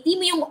 yung ngiti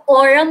mo, yung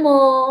aura mo.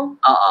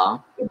 Oo.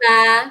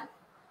 Diba?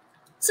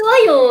 So,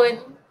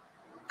 ayun.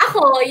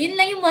 Yun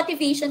lang yung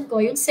motivation ko,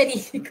 yung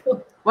sarili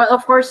ko. Well,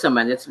 of course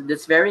naman,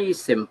 that's very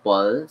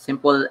simple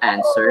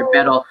answer,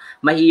 pero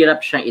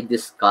mahirap siyang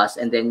i-discuss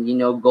and then,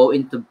 go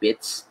into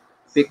bits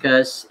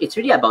because it's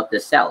really about the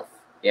self,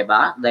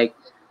 diba? Like,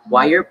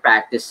 while you're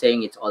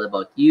practicing, it's all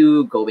about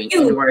you going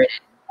inward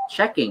and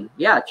checking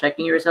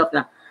yourself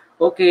na,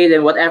 okay,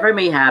 then whatever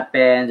may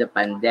happen, the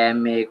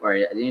pandemic or,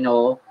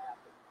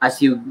 as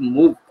you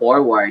move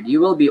forward, you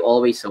will be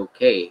always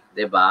okay,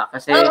 diba?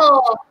 Kasi,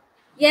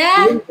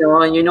 Yeah.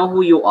 you know who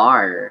you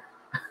are.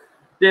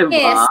 Diba?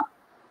 Yes.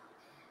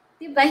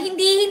 Diba?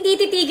 Hindi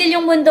titigil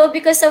yung mundo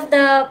because of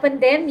the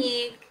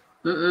pandemic.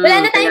 Wala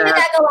na tayong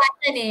nagagawa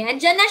dyan eh.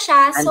 Andyan na siya.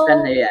 So,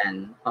 andyan na yan.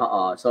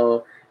 Oo.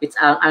 So, it's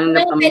ang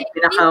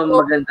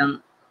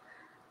pinakamagandang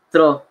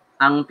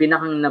ang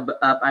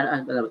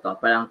ano to,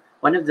 parang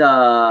one of the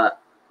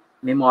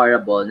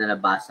memorable na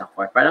nabasa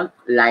ko, parang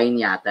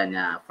line yata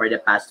na for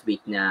the past week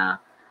na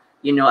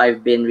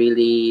I've been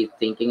really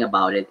thinking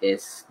about it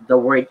is the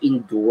word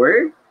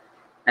endure,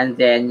 and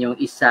then yung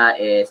isa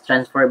is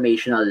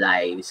transformational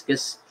lives.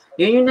 Because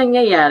yun yung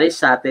nangyayari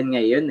sa atin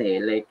ngayon eh.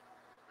 Like,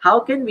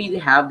 how can we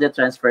have the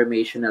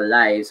transformational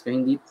lives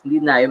kung hindi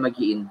na tayo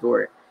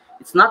mag-endure?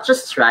 It's not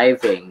just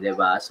striving, di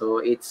ba?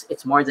 So it's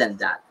more than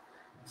that.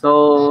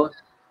 So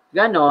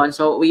ganon.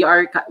 So we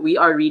are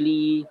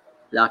really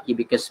lucky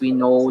because we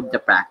know the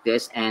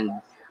practice, and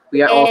we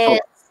are Yes, also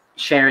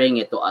sharing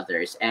it to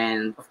others.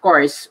 And of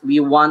course,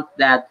 we want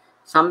that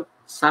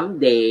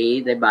someday,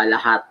 'di ba,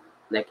 lahat,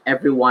 like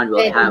everyone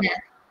will pwede have, na.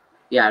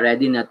 yeah,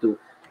 ready na to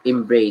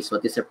embrace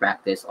what is the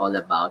practice all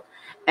about.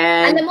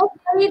 And Alam mo,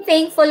 very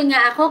thankful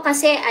nga ako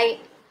kasi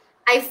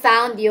I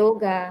found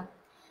yoga.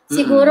 mm-mm.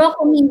 Siguro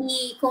kung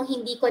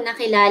hindi ko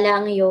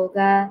nakilala ang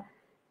yoga,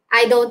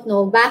 I don't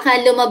know,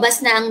 baka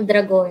lumabas na ang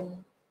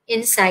dragon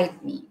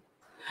inside me.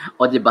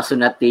 O 'di ba,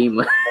 sunatay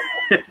mo.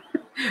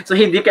 So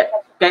hindi ka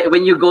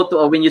when you go to,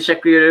 or when you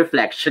check your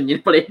reflection,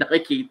 yun pala yung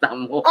nakikita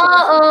mo.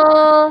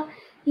 Oo.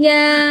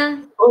 Yeah.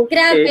 Okay.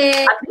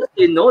 Grabe. At least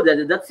you know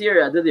that that's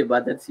your, ano,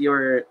 diba? That's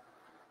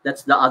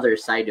the other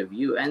side of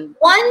you. And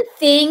One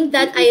thing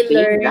that I take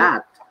learned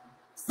that.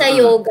 sa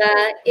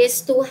yoga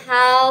is to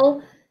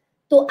how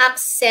to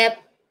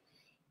accept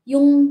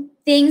yung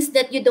things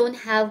that you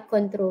don't have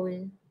control.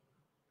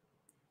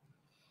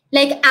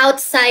 Like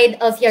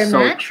outside of your So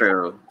mat,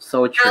 true.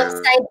 So true.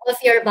 outside of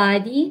your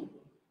body,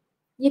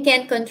 you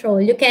can't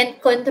control. You can't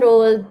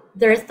control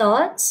their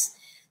thoughts.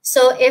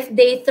 So if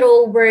they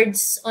throw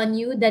words on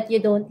you that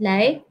you don't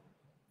like,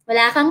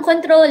 wala kang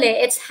control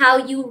eh. It's how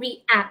you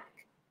react.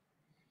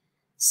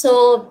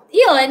 So,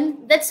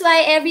 yun, that's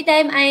why every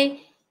time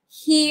I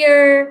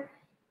hear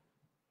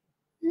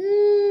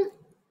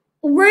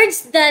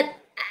words that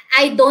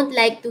I don't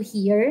like to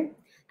hear,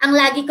 ang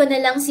lagi ko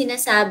na lang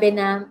sinasabi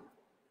na,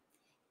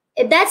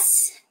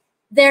 that's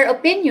their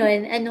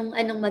opinion,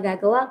 anong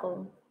magagawa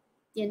ko,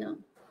 you know.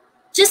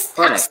 Just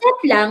Correct.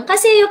 accept lang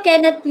kasi you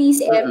cannot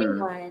please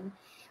everyone.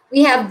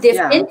 We have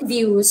different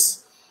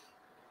views,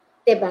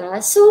 'di ba?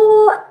 So,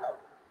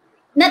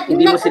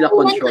 Hindi mo sila natutunan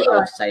ko control yun.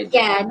 outside.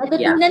 Yeah,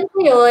 natutunan ko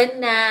yun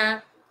na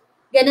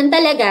ganun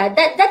talaga.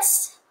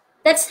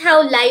 That's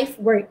how life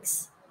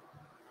works.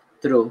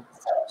 True.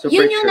 Super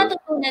Yun yung true.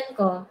 natutunan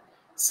ko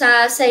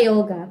sa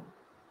yoga.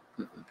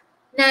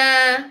 Na,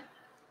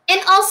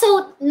 and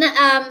also,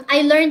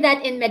 I learned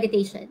that in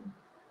meditation.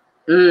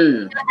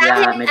 Yeah, Kahit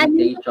ano yung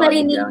meditation,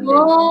 marinig grounding.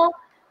 mo,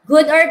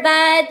 good or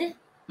bad,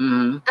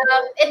 Mm-hmm.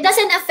 it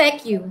doesn't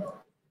affect you.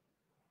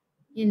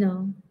 You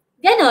know?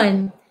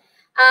 Ganon.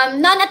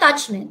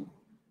 Non-attachment.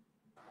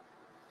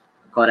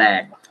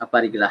 Correct.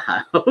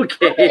 Apariglaha.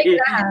 Okay.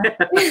 Apariglaha.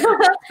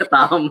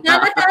 Tama.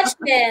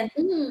 Non-attachment.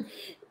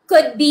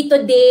 Could be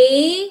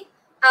today,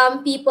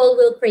 people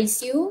will praise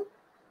you,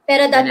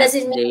 pero that The next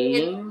doesn't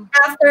mean day,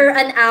 after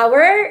an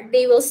hour,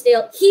 he will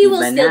still iba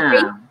praise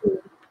na. you.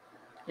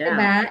 Yeah.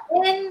 Diba?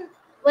 And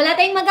wala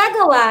tayong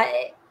magagawa.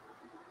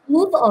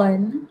 Move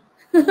on.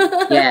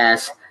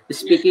 Yes.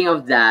 Speaking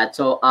of that,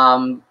 so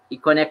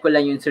i-connect ko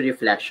lang yun sa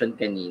reflection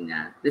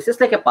kanina. This is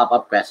like a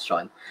pop-up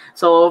question.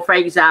 So for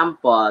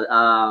example,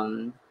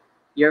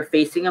 you're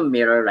facing a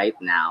mirror right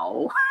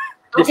now.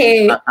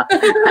 Okay.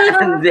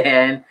 And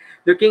then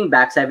looking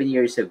back 7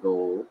 years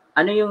ago,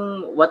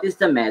 what is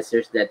the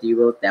message that you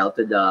will tell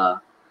to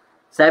the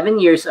 7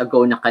 years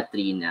ago na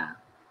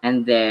Katrina?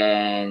 And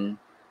then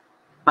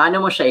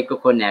paano mo siya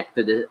i-connect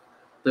to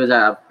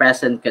the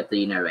present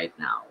Katrina right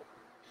now?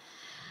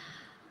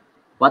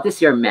 What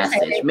is your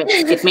message?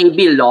 It may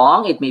be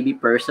long, it may be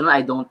personal,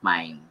 I don't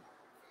mind.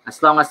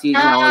 As long as you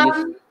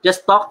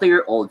just talk to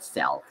your old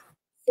self.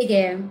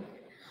 Sige.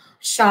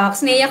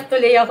 Shocks, naiyak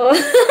tuloy ako.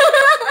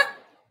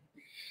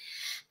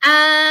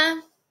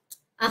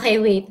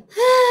 Okay, wait.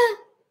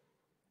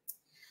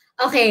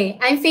 Okay,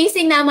 I'm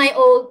facing now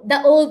the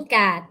old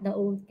cat.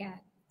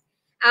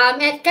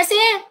 And kasi,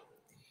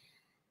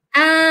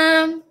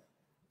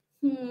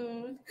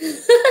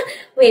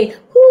 wait,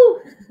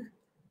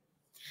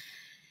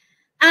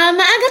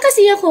 maaga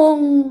kasi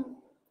akong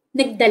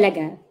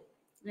nagdalaga.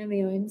 Alam mo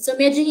yun? So,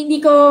 medyo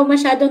hindi ko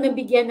masyadong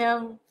nabigyan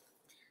ng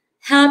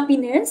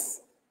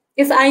happiness,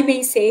 if I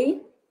may say,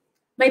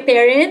 my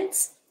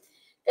parents.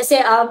 Kasi,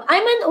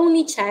 I'm an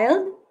only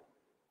child.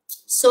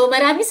 So,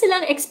 marami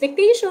silang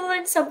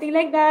expectations, something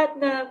like that,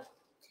 na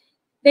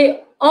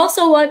they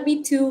also want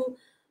me to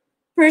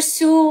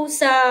pursue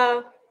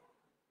sa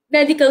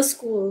medical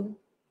school.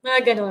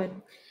 Mga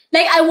ganon.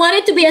 Like, I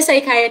wanted to be a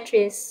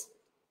psychiatrist.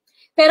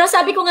 Pero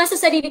sabi ko nga sa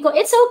sarili ko,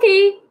 it's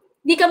okay.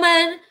 Hindi ka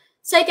man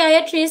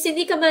psychiatrist,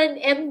 hindi ka man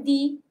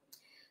MD.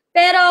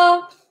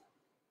 Pero,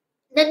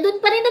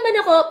 nandun pa rin naman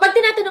ako. Pag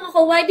tinatanong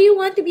ako, why do you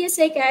want to be a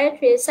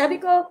psychiatrist? Sabi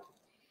ko,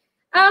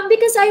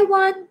 because I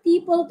want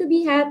people to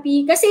be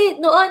happy. Kasi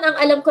noon, ang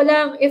alam ko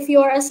lang, if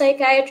you're a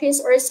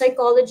psychiatrist or a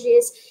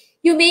psychologist,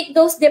 you make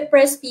those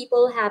depressed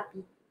people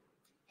happy.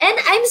 And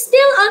I'm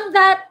still on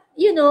that,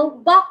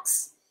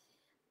 box.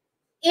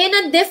 In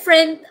a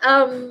different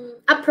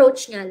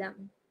approach nga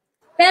lang.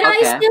 Pero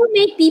I still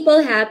make people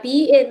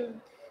happy in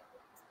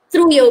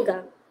through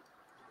yoga.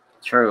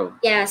 True.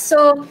 Yeah,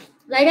 so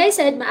like I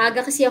said,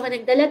 maaga kasi ako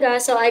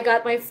nagdalaga. So I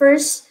got my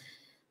first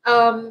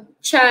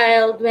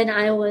child when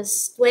I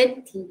was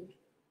 20.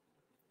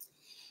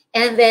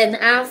 And then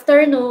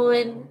after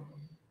noon,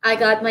 I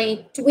got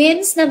my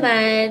twins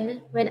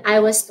naman when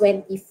I was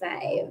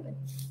 25.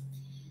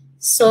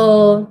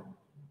 So,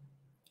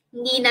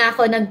 hindi na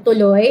ako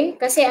nagtuloy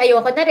kasi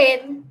ayoko na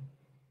rin.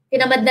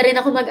 Tinamad na rin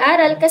ako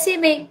mag-aral kasi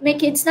may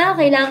kids na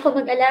ako, kailangan ko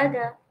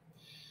mag-alaga.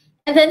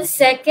 And then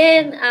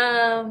second,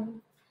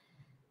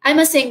 I'm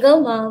a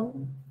single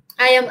mom.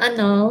 I am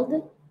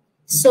annulled.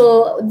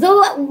 So,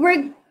 though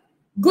we're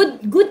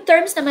good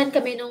terms naman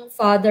kami nung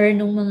father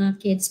nung mga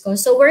kids ko.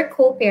 So, we're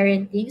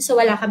co-parenting. So,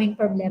 wala kaming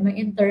problema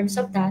in terms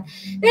of that.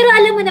 Pero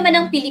alam mo naman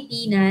ang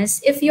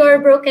Pilipinas, if you're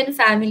a broken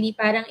family,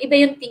 parang iba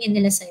yung tingin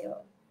nila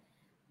sa'yo.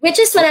 Which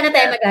is wala na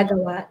tayong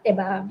magagawa,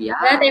 diba? Yeah.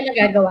 Wala na tayong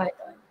magagawa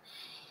doon.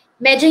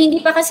 Medyo hindi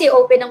pa kasi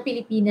open ang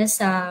Pilipinas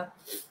sa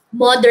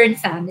modern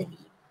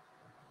family.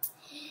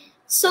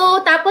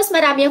 So, tapos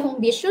marami akong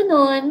bisyo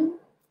nun.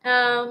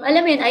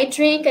 Alam mo yun, I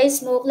drink, I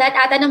smoke,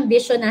 lahat ata ng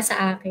bisyo nasa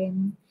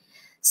akin.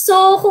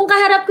 So, kung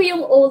kaharap ko yung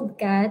old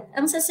cat,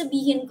 ang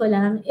sasabihin ko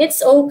lang,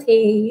 it's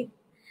okay.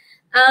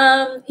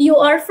 You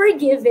are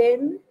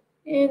forgiven.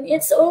 And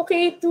it's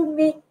okay to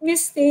make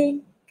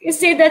mistake.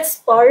 Kasi that's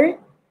part.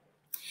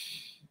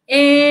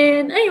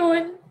 And,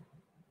 ayun.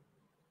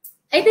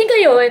 I think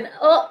ayun,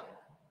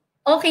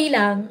 okay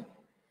lang.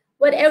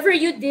 Whatever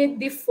you did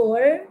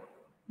before,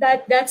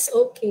 that's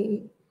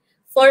okay.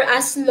 For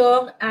as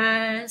long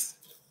as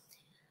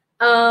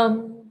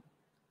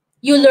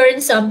you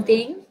learn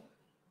something,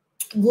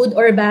 good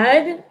or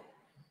bad,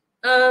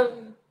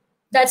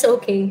 that's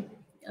okay.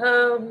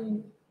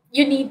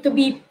 You need to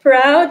be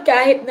proud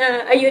kahit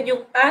na ayun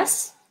yung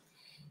past.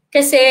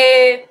 Kasi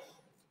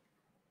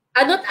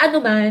ano't ano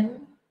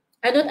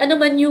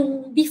man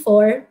yung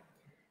before,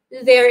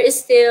 there is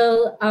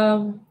still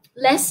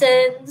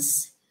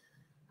lessons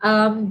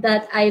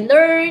that I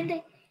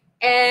learned.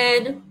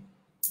 And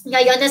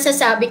ngayon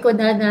nasasabi ko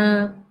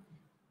na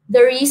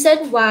the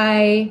reason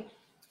why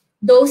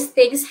those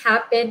things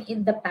happen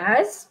in the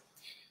past,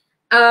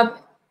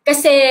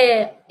 kasi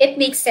it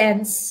makes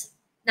sense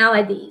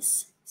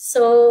nowadays.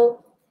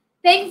 So,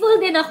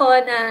 thankful din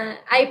ako na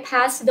I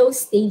passed those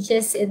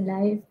stages in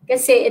life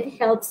kasi it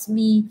helps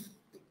me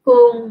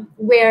kung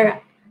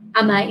where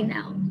am I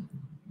now.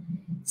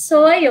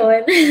 So,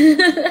 ayun.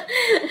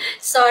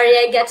 Sorry,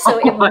 I get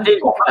so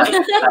emotional.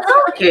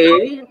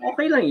 Okay.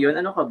 Okay lang yun.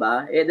 Ano ka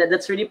ba?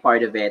 That's really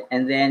part of it.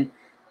 And then,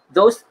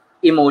 those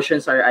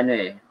emotions are,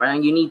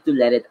 parang you need to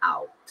let it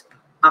out.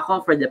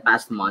 Ako, for the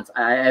past months,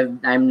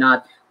 I'm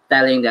not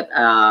telling that,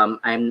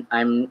 parang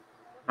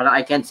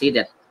I can't say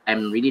that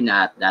I'm really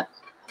not that,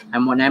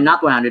 I'm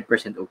not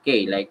 100%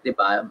 okay. Like,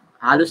 diba?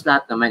 Halos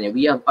lahat naman,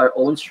 we have our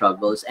own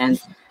struggles, and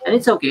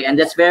it's okay. And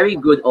that's very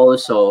good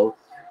also.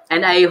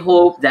 And I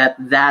hope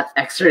that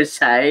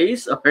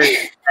exercise or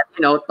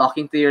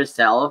talking to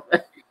yourself,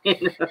 that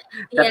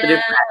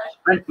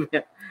reflection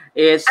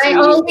is. I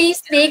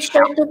always make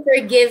sure to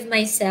forgive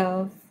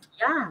myself.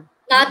 Yeah.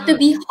 Not to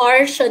be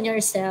harsh on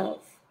yourself.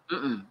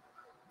 Mm-mm.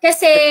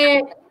 Kasi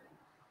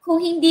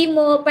kung hindi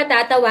mo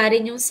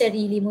patatawarin yung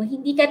sarili mo,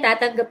 hindi ka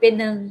tatanggapin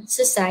ng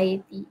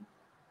society.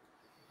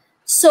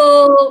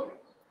 So,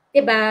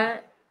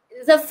 diba,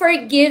 the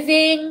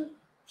forgiving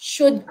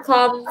should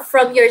come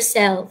from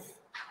yourself.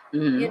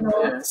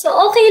 Mm-hmm. So,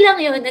 okay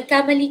lang yun.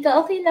 Nagkamali ka,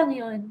 okay lang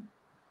yun.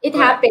 It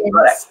happens.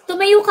 Correct.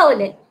 Tumayo ka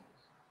ulit.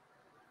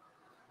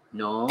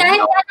 No. Kahit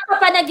ano ka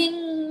pa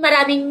naging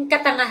maraming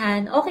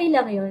katangahan, okay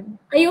lang yun.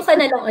 Tayo ka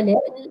na lang ulit.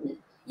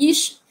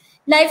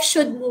 Life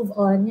should move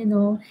on,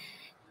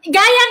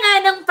 Gaya nga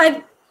ng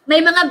may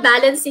mga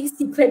balancing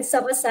sequence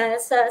ako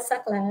sa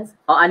class.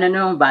 Ano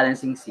nung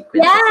balancing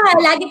sequence? Yeah,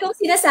 lagi kong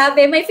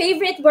sinasabi. My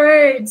favorite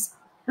words.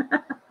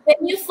 When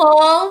you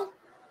fall,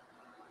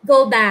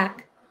 go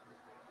back.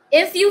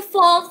 If you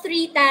fall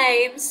 3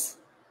 times,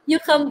 you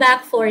come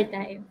back 4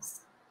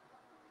 times.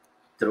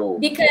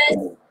 True.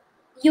 Because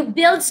you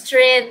build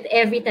strength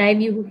every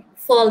time you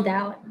fall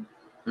down.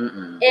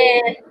 Mm-mm.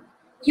 And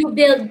you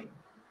build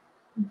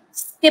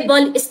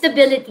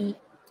stability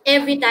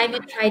every time you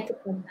try to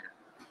come back.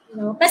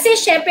 Kasi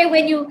syempre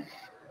when you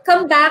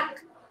come back,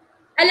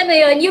 alam mo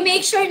yun, you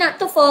make sure not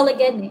to fall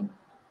again eh.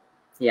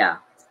 Yeah.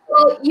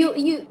 So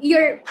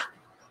you're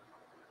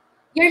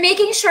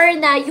making sure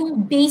na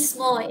yung base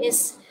mo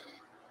is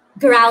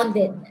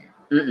grounded.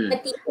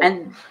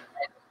 And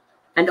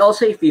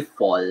also if you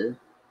fall,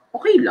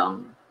 okay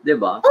lang, 'di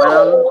ba?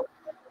 Parang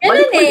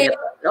ganun eh.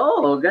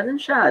 Ganun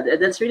siya.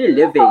 That's really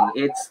living.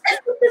 It's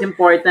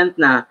important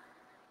na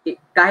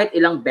kahit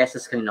ilang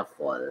beses kang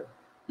na-fall,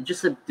 you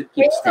just have to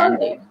keep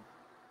standing.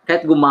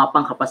 Kahit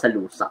gumapang ka pa sa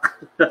lusak.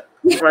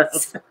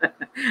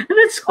 And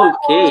it's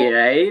okay,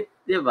 right?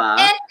 'Di ba?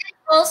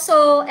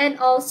 And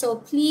also,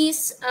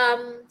 please,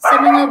 sa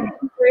mga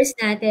viewers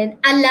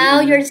natin, allow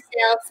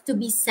yourself to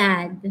be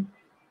sad.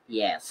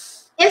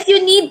 Yes. If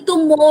you need to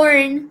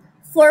mourn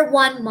for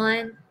 1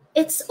 month,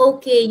 it's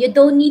okay. You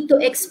don't need to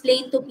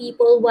explain to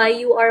people why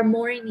you are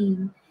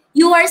mourning.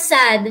 You are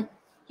sad.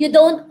 You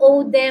don't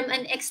owe them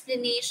an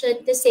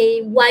explanation to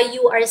say why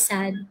you are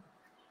sad.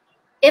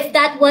 If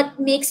that what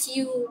makes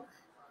you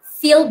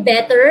feel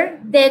better,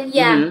 then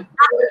yeah, Mm-hmm.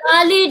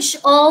 acknowledge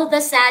all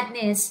the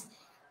sadness.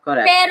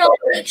 Correct. Pero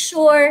make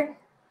sure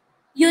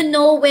you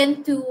know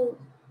when to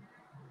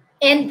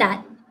end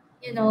that.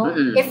 You know, if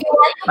Mm-mm. you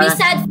want to be Parang,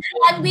 sad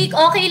for 1 week,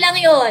 okay lang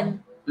yon.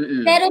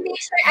 mm-mm. Pero make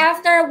sure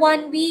after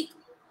 1 week,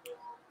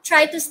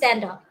 try to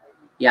stand up.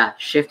 Yeah,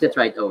 shift it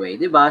right away.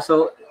 Diba?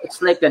 So, it's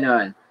like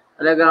ganun.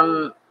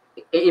 Talagang,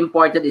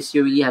 important is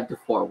you really have to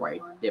forward.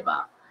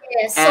 Diba?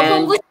 Yes. So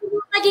kung And, gusto mo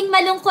maging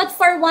malungkot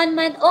for 1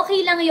 month,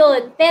 okay lang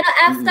yon. Pero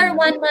after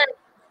mm-mm. 1 month,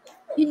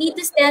 you need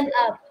to stand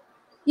up.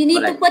 You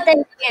need to Correct. put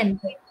an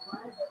end.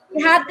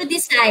 You have to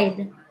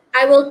decide.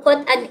 I will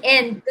put an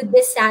end to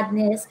this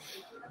sadness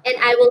and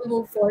I will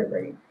move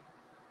forward.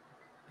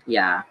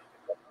 Yeah.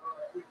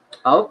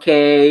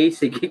 Okay,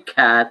 sige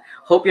Kat.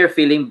 Hope you're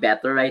feeling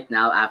better right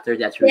now after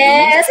that reading.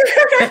 Yes.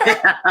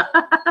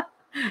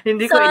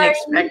 Hindi ko Sorry.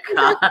 in-expect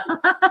ka.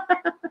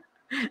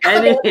 Okay.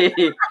 Anyway,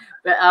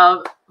 but,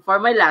 for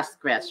my last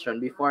question,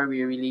 before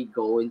we really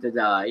go into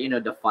the,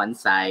 the fun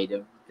side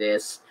of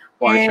this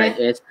portion,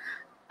 Yeah. is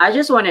I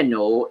just want to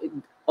know,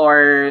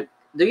 or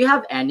do you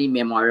have any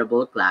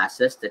memorable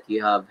classes that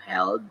you have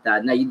held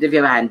that you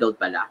have handled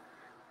pala?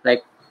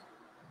 Like,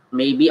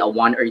 maybe a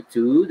one or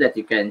two that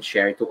you can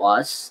share to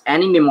us?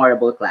 Any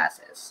memorable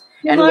classes?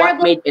 And what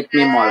Memorable made it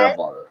class.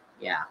 memorable?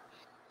 Yeah.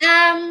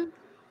 Um,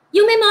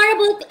 yung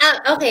memorable,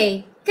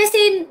 okay.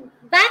 Kasi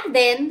back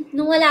then,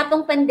 nung wala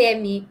pang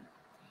pandemic,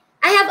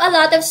 I have a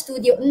lot of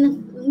studio.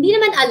 Hindi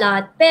naman a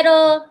lot,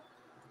 pero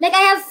like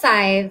I have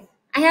five.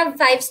 I have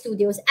five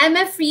studios. I'm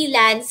a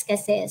freelance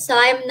kasi, so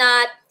I'm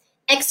not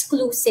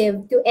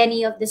exclusive to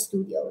any of the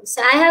studios.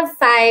 So I have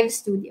five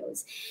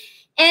studios.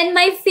 And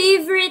my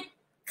favorite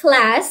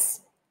class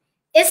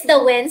is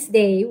the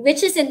Wednesday,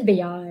 which is in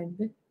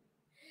Beyond.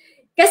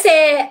 Kasi,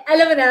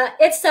 alam mo na,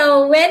 it's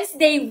a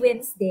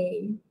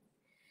Wednesday.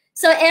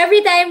 So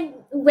every time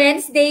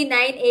Wednesday 9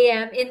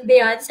 a.m. in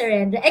Beyond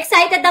Surrender,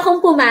 excited akong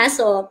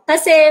pumasok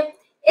kasi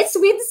it's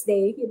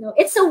Wednesday,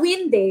 it's a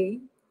win day.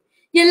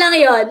 Yun lang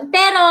yun.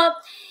 Pero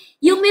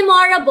yung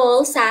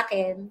memorable sa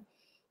akin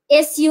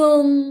is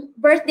yung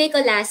birthday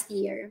ko last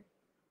year.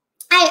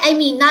 I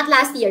mean, not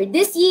last year.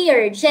 This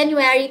year,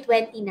 January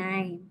 29.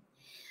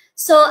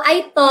 So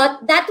I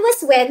thought that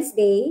was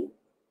Wednesday.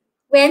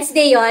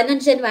 Wednesday yon on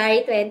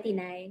January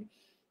 29.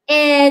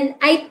 And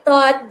I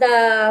taught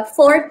the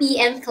 4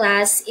 p.m.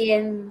 class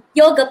in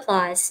Yoga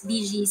Plus,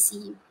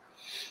 BGC.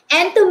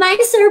 And to my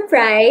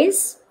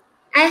surprise,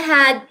 I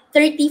had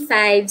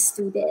 35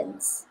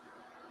 students.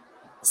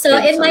 So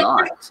That's in a my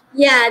lot.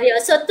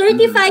 so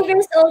 35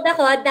 years old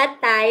ako at that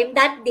time,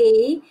 that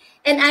day,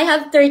 and I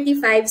have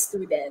 35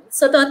 students.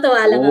 So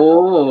tontuwa lang ako.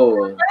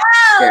 Oh,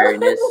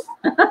 fairness.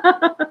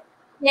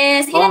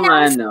 Yes, Oh,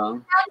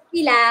 no.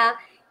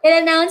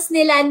 in-announce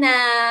nila na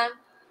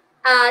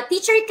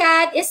Teacher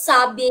Kat is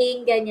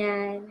subbing,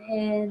 ganyan.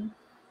 And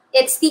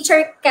it's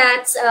Teacher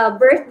Kat's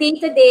birthday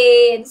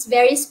today. It's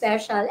very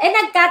special. And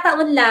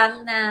nagkataon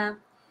lang na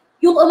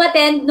yung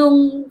umattend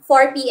nung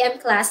 4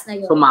 p.m. class na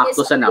yun.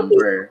 Sumakto sa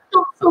number.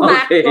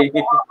 Okay.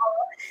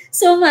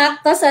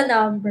 Sumakto sa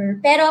number.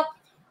 Pero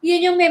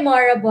yun yung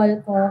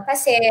memorable ko.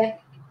 Kasi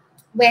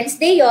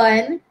Wednesday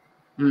yon.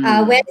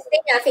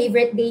 Wednesday na,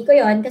 favorite day ko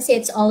yon kasi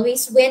it's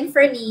always win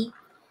for me.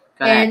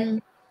 Correct. And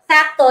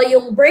sakto,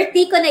 yung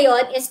birthday ko na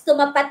yon is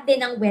tumapat din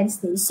ng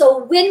Wednesday.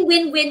 So, win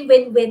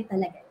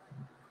talaga.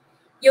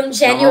 Yung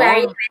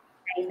January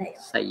 29 na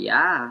yun.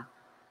 Saya.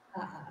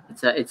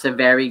 It's a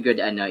very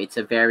good,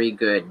 it's a very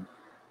good,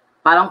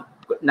 parang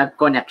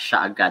nag-connect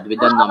siya agad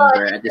with the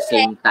number at the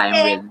same time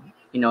with,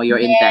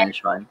 your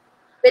intention.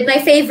 With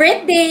my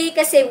favorite day,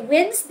 kasi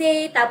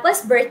Wednesday,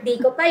 tapos birthday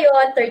ko pa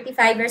yon,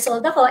 35 years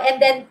old ako, and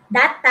then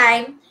that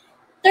time,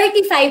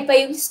 35 pa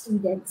yung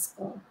students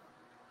ko.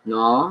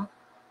 No?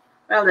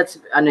 Well, that's,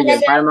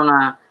 yan, parang mga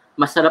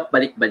masarap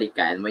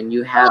balik-balikan when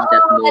you have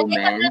that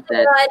moment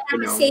that,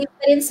 Save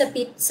pa rin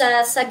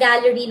sa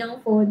gallery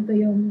ng phone ko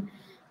yung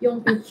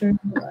picture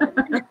ko.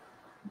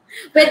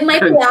 With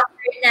my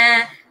blocker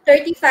na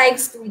 35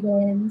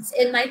 students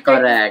in my 35th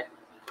correct.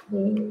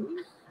 day.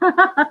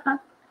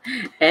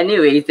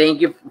 Anyway, thank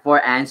you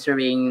for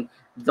answering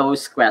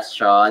those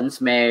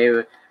questions. May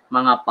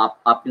mga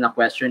pop-up na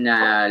question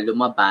na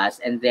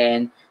lumabas, and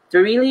then to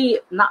really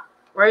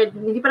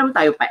hindi pa naman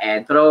tayo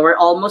pa-end, pero we're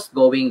almost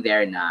going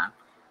there na.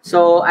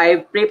 So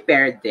I've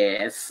prepared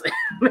this.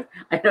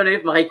 I don't know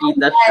if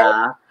makikita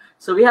siya.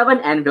 So we have an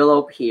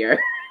envelope here.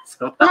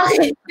 So,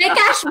 Okay, may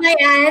cash ba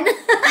yan?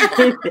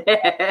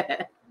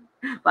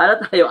 para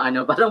tayo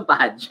parang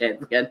pageant,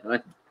 ganun.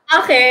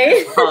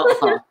 Okay.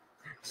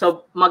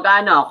 So,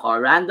 mag-ano ako,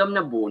 random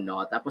na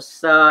bunot. Tapos,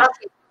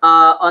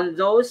 on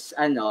those,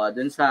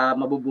 dun sa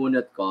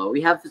mabubunot ko,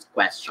 we have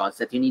questions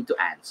that you need to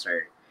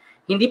answer.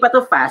 Hindi pa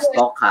to fast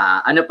talk,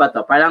 ha? Ano pa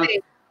to? Parang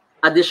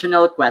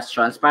additional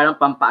questions, parang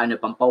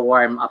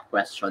pampa-warm up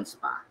questions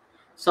pa.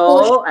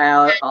 So,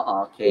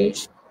 okay.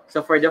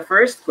 So, for the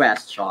first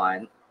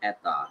question,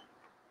 eto.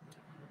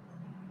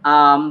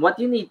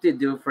 What you need to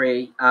do for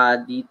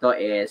dito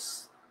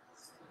is,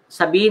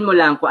 sabihin mo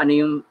lang kung ano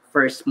yung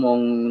first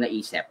mong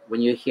naisip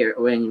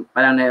when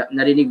parang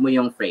narinig mo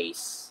yung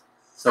phrase.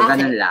 So,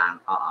 Okay. ganun lang.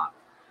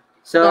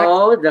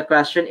 So, the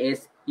question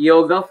is,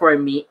 yoga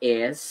for me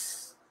is?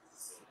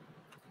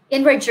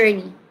 Inward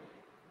journey.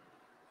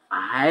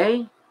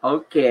 Ay,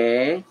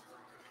 okay.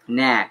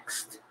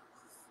 Next.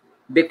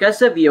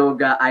 Because of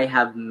yoga, I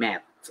have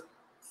met.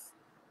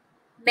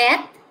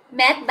 Met?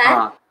 Met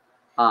ba?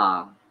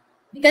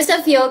 Because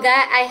of yoga,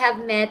 I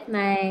have met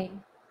my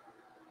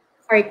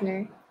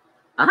partner.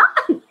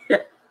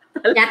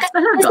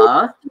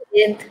 Talaga?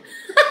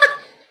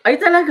 Ay,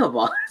 talaga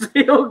ba? Sa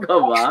yoga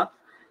ba?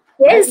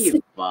 Yes.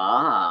 Ay,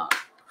 ba?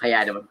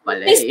 Kaya naman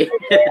pala eh.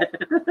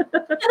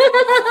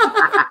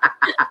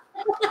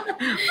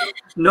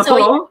 No?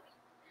 So,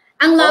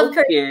 ang love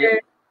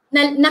career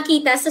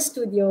nakita sa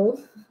studio.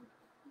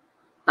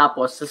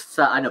 Tapos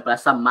sa ano pala,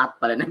 sa mat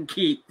pala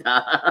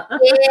nagkita.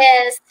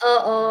 Yes,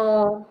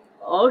 oo.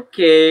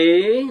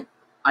 Okay.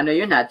 Ano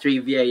yun ha?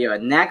 Trivia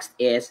yun. Next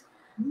is,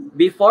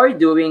 before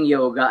doing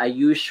yoga, I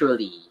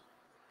usually...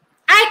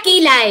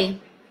 Kilay.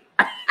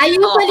 I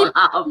usually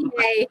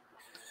kilay.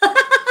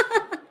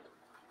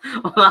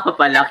 O nga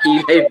pala,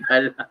 kilay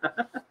pala.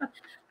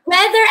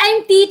 Whether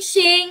I'm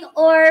teaching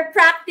or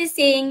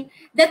practicing,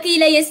 the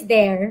kilay is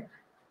there.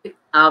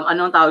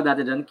 Anong tawag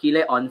natin doon?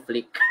 Kilay on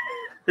flick.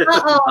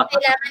 Oo,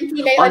 kailangan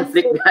kilay on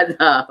flick.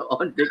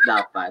 On flick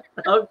dapat.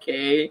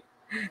 Okay.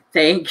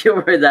 Thank you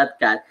for that,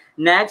 Kat.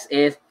 Next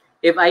is,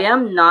 if I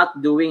am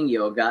not doing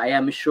yoga, I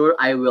am sure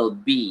I will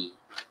be...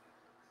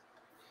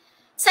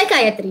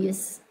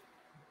 Psychiatrist.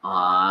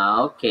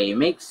 Okay.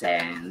 Makes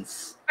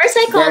sense. Or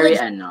psychology.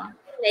 Very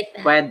like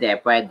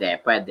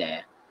that.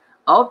 Pwede.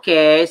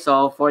 Okay,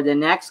 so for the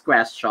next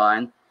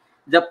question,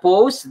 the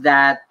pose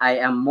that I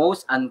am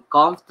most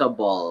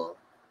uncomfortable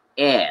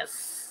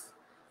is...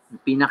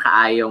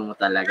 Pinakaayaw mo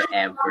talaga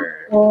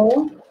ever.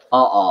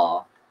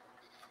 Oo.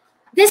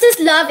 This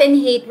is love and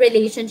hate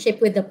relationship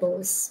with the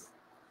pose.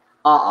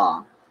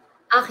 Oo.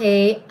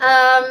 Okay.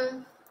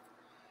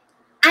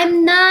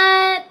 I'm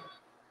not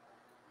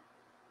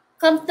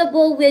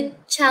comfortable with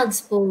child's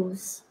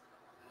pose.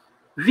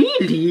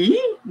 Really?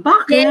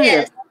 Bakit?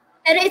 Yes.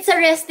 Pero it's a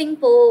resting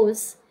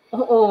pose.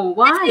 Oo,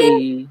 why?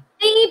 Kasi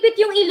naiipit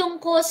yung ilong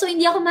ko, so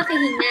hindi ako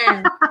makahinga.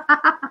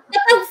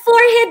 Kapag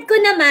forehead ko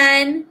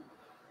naman,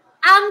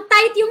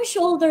 tight yung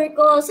shoulder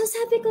ko. So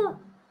sabi ko,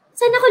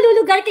 saan ako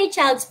lulugar kay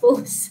child's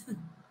pose?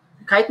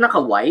 Kahit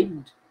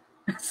naka-wide?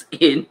 As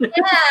in?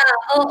 Yeah,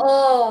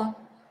 oo.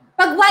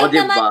 Pag wide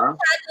diba? naman,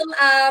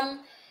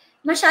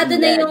 masyado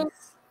na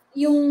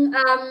yung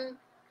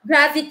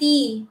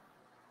gravity.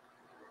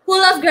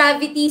 Full of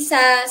gravity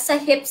sa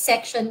hip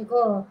section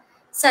ko.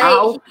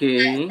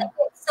 Okay.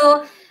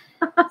 So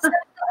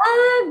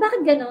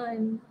bakit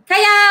ganon?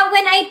 Kaya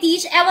when I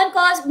teach, ewan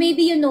ko,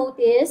 maybe you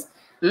notice,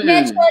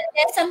 medyo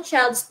less ang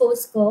child's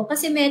pose ko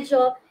kasi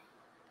medyo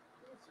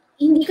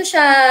hindi ko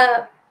siya,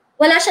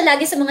 wala siya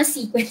lagi sa mga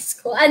sequence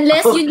ko.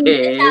 Unless you need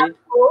a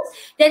child's pose,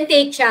 then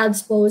take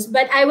child's pose.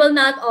 But I will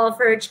not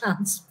offer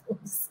child's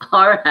pose.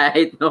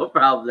 Alright, no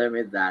problem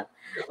with that.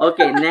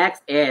 Okay,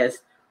 next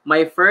is,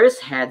 my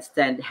first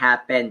headstand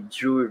happened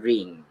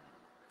during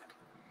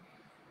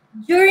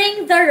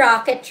the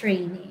rocket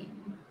training.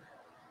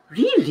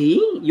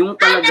 Really? Yung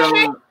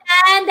talagang...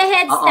 The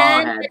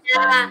headstand.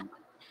 Headstand.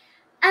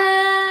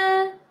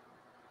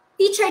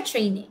 Teacher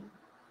training.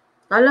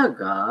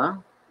 Talaga?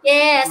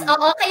 Yes.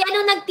 Oo. Kaya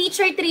nung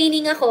nag-teacher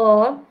training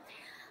ako,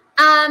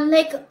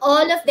 like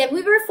all of them,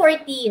 we were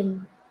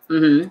 14.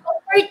 Mm-hmm. So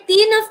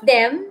 14 of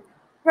them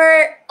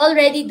were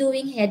already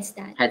doing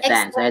headstand.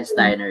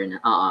 Headstander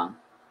na.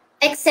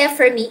 Except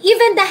for me.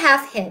 Even the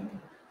half head.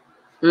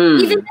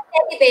 Even the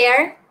teddy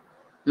bear.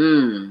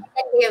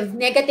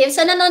 Negative.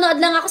 So nanonood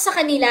lang ako sa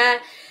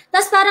kanila.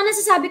 Tapos parang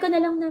nasasabi ko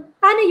na lang na,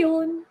 paano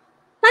yun?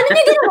 Paano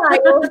niya ginawa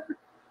yun?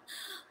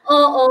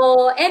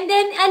 Oo. And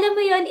then, alam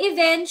mo yun,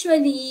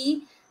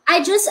 eventually,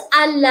 I just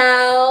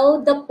allow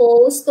the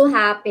pose to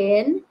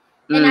happen.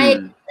 And I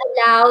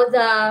allow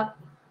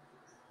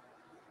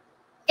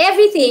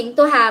everything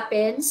to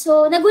happen.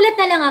 So, nagulat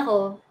na lang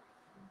ako.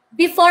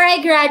 Before I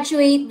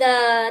graduate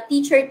the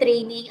teacher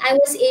training, I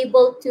was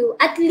able to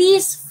at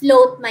least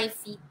float my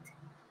feet.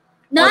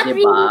 Not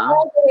diba? really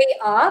all the way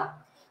up,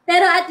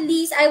 pero at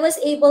least I was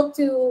able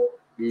to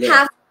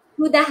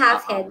do the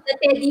half head, the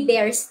teddy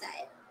bear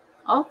style.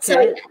 Okay. So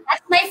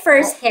that's my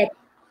first head.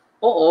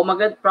 Oo,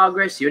 magand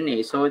progress yun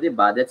eh. So,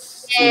 diba,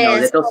 that's,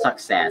 little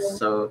success.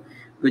 So,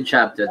 good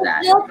job to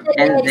that.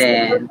 And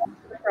then,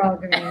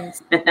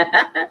 progress.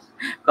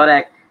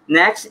 Correct.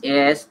 Next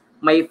is,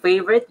 my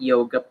favorite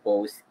yoga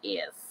pose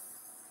is,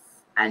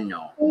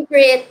 ano?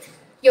 Favorite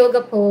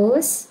yoga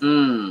pose?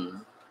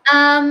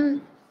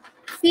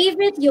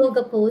 Favorite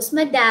yoga pose?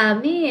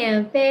 Madami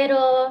eh.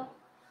 Pero,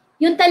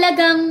 yung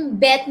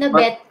talagang bet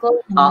ko.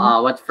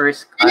 What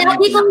first?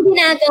 Lagi kong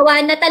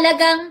ginagawa na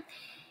talagang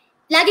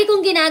lagi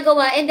kong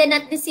ginagawa and then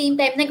at the same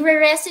time,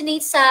 nagre-resonate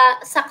sa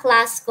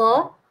class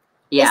ko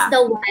is Yeah.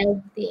 the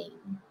wild thing.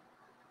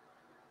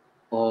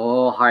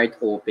 Oh, heart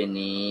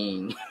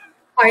opening.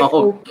 Heart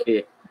open.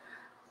 Okay.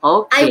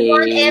 I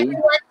want Okay.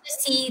 everyone to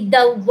see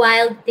the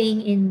wild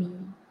thing in me.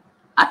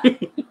 Ay,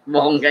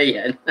 bongga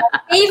yan.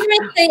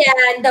 Favorite ko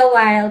yan, the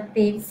wild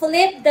thing.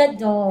 Flip the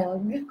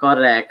dog.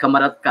 Correct.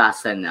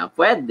 Kamarat-kasan na.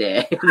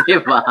 Pwede. Di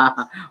ba?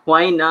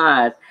 Why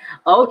not?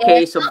 Yes.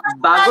 Okay, so Wala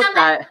bago naman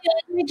tayo,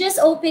 yun. We're just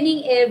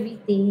opening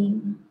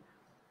everything.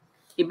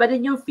 iba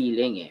din yung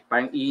feeling eh.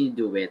 Parang you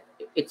do it,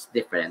 it's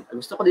different.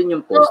 Gusto ko din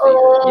yung post na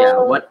yun. Yeah,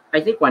 Oo. what I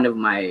think one of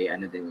my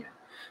ano din yun.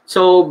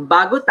 So,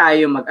 bago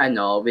tayo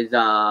with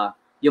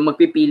yung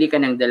magpipili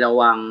ka ng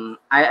dalawang,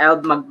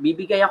 I'll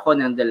magbibigay ako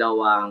ng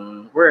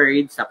dalawang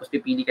words, tapos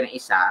pipili ka ng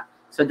isa.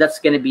 So,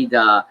 that's gonna be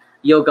the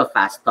yoga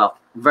fast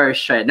talk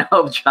version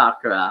of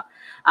Chakra.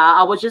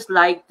 I would just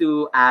like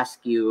to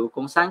ask you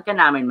kung saan ka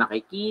namin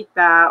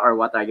makikita or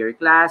what are your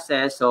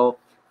classes.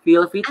 So,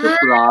 feel free to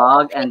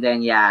plug Okay. and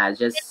then yeah,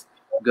 just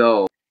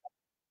go.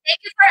 Thank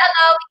you for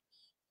allowing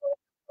me to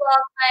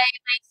plug my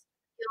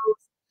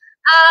studios.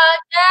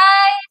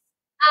 Guys,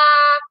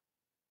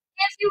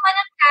 if you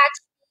wanna catch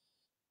me,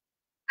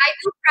 I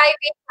do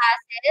private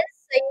classes,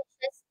 so you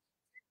just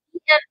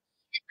DM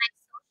me in my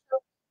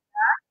social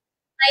media.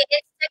 My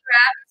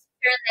Instagram is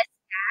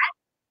fearlesscat,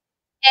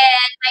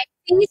 and my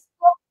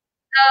Facebook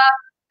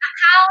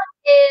account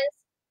is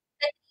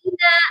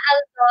Katrina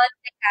Aldon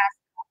de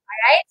Castro.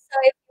 Alright? So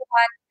if you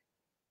want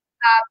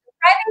the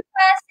private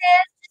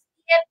classes, just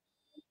DM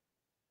me.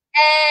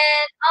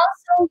 And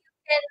also you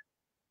can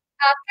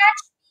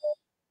catch me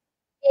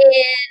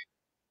in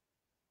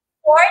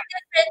 4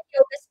 different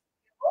yoga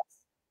studios.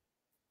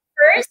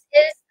 First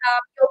is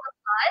Yoga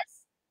Plus.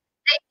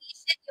 I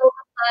teach in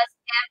Yoga Plus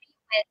every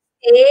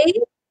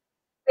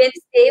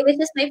Wednesday, which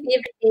is my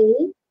favorite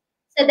day.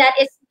 So that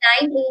is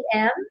 9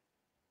 a.m.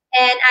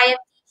 And I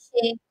am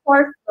teaching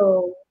core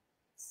flow.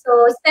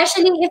 So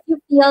especially if you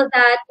feel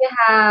that you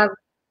have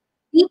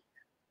weak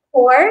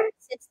core,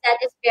 since that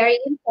is very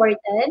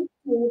important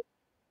to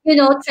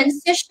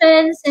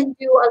transitions and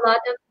do a lot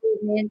of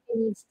movement,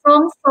 you need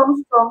strong,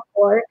 strong, strong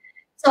core.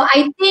 So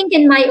I think,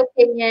 in my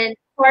opinion,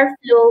 core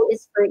flow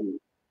is for you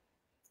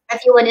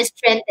if you want to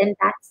strengthen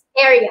that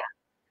area,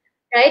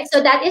 right? So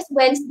that is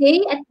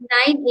Wednesday at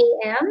 9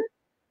 a.m.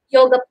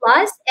 Yoga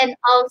Plus, and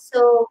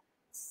also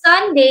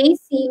Sunday,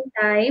 same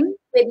time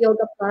with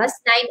Yoga Plus,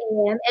 9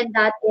 a.m., and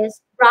that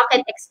is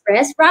Rocket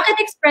Express. Rocket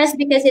Express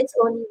because it's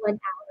only 1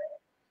 hour.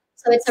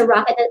 So it's a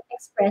Rocket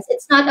Express.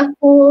 It's not a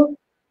full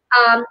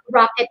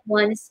Rocket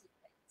One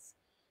sequence.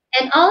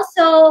 And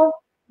also,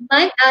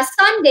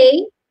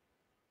 Sunday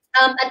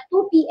at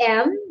 2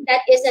 p.m.,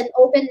 that is an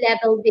open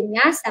level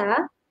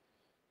vinyasa.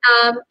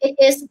 It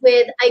is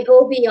with I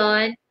Go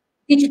Beyond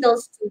Digital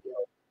Studio.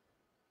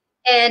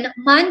 And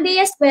Monday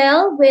as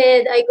well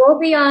with I Go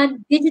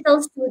Beyond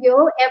Digital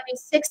Studio every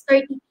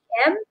 6:30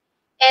 p.m.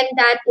 And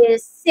that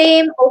is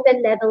same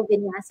open level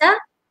vinyasa.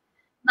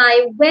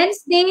 My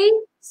Wednesday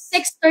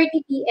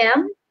 6:30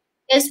 p.m.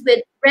 is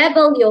with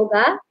Rebel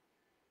Yoga,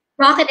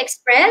 Rocket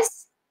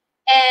Express,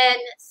 and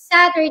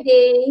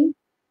Saturday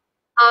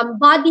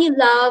Body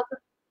Love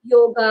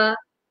Yoga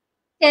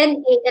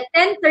 10:30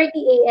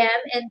 a.m.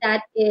 and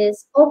that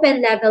is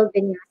open level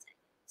vinyasa.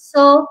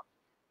 So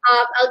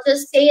I'll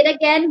just say it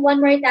again one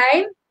more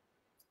time.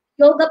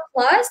 Yoga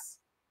Plus,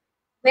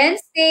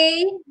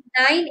 Wednesday,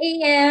 9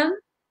 a.m.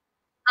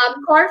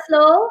 Core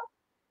Flow,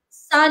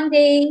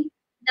 Sunday,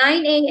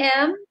 9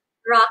 a.m.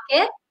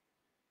 Rocket.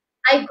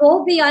 I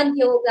Go Beyond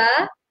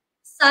Yoga,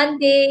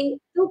 Sunday,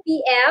 2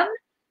 p.m.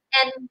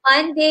 and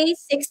Monday,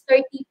 6:30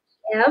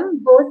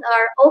 p.m. Both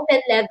are open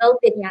level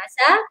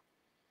vinyasa.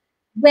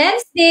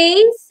 Wednesday,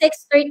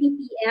 6:30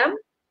 p.m.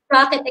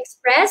 Rocket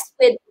Express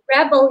with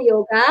Rebel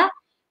Yoga.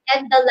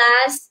 And the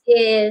last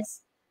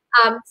is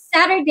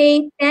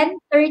Saturday,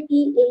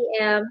 10:30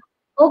 a.m.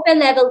 Open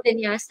level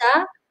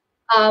vinyasa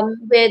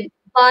with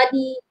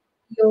body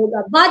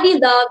yoga, body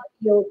love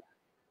yoga.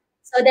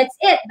 So that's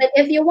it. But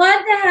if you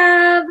want to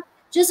have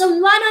just a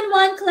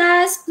one-on-one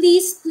class,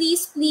 please,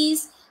 please,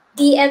 please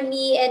DM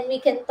me and we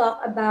can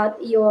talk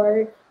about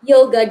your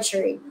yoga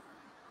journey.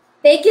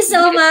 Thank you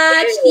so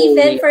much,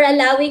 Stephen, Yay! for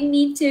allowing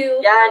me to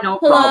Yeah,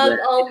 no plug problem.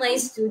 all my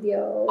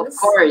Of studios.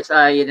 course,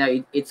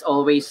 it's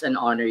always an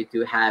honor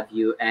to have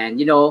you. And,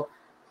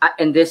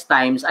 in these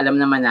times, alam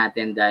naman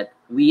natin that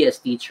we as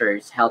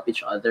teachers help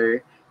each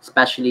other,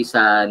 especially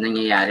sa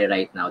nangyayari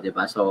right now, di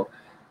ba? So,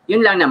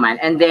 yun lang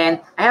naman. And then,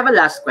 I have a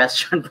last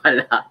question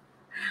pala.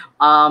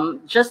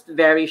 Just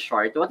very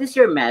short, what is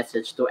your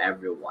message to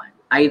everyone?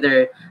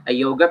 Either a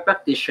yoga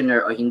practitioner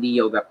or hindi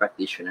yoga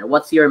practitioner.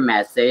 What's your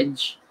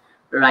message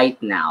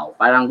right now?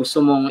 Parang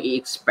gusto mong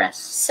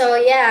i-express. So,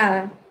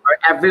 yeah. For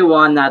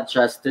everyone, not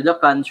just to the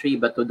country,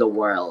 but to the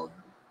world.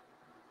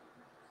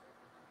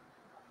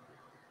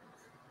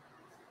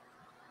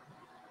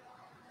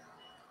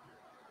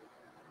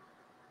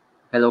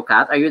 Hello,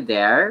 Kat, are you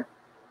there?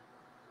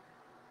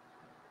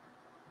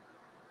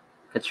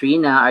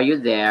 Katrina, are you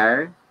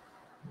there?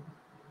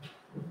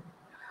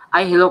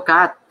 Ay, hello,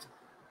 Kat.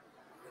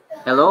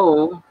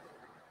 Hello.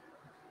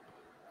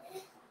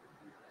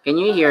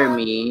 Can you hear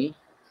me?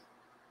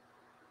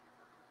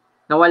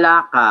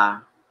 Nawala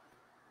ka.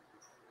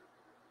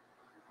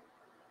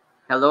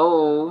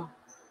 Hello.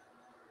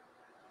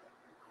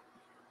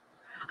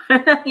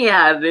 Ano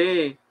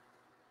nangyari?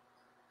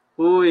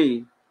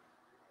 Uy.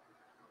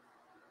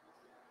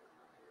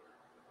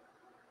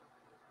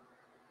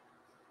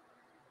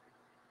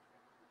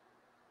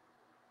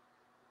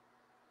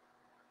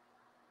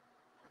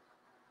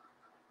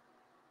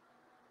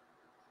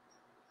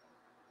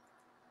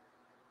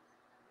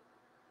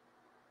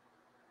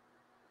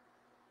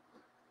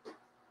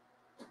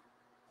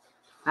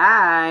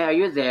 Hi, are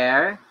you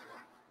there?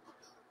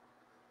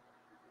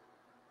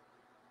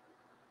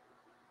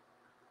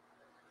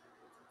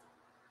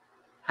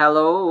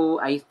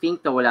 Hello. I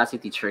think nawala si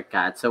Teacher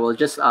Kat. So we'll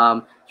just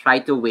try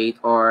to wait,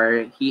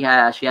 or she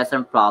has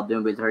some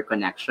problem with her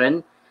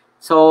connection.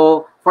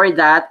 So for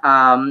that,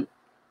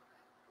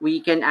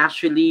 we can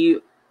actually,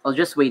 I'll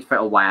just wait for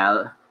a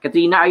while.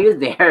 Katrina, are you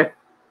there?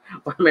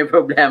 Or may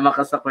problema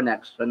ka sa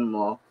connection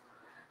mo?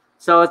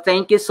 So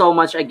thank you so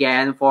much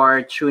again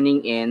for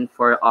tuning in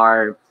for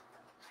our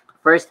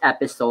first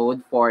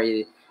episode for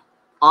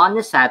on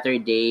a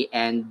Saturday,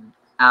 and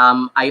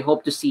I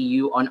hope to see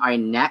you on our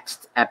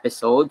next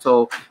episode.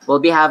 So we'll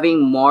be having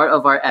more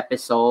of our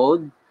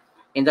episode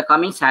in the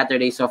coming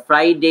Saturday. So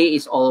Friday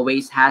is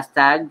always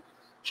hashtag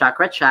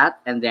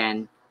ChakraChat, and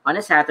then on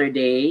a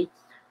Saturday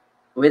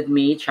with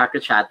me, Chakra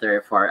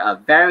Chatter, for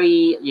a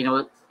very,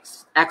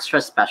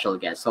 extra special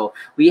guest. So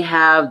we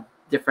have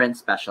different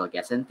special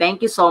guests. And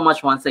thank you so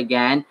much once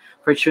again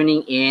for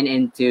tuning in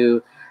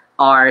into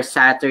our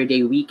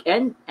Saturday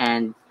weekend.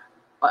 And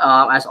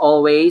as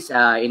always,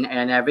 in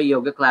every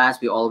yoga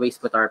class, we always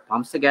put our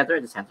palms together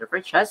at the center of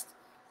our chest.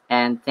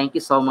 And thank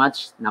you so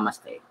much.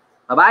 Namaste.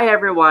 Bye bye,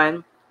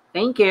 everyone.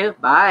 Thank you.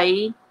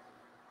 Bye.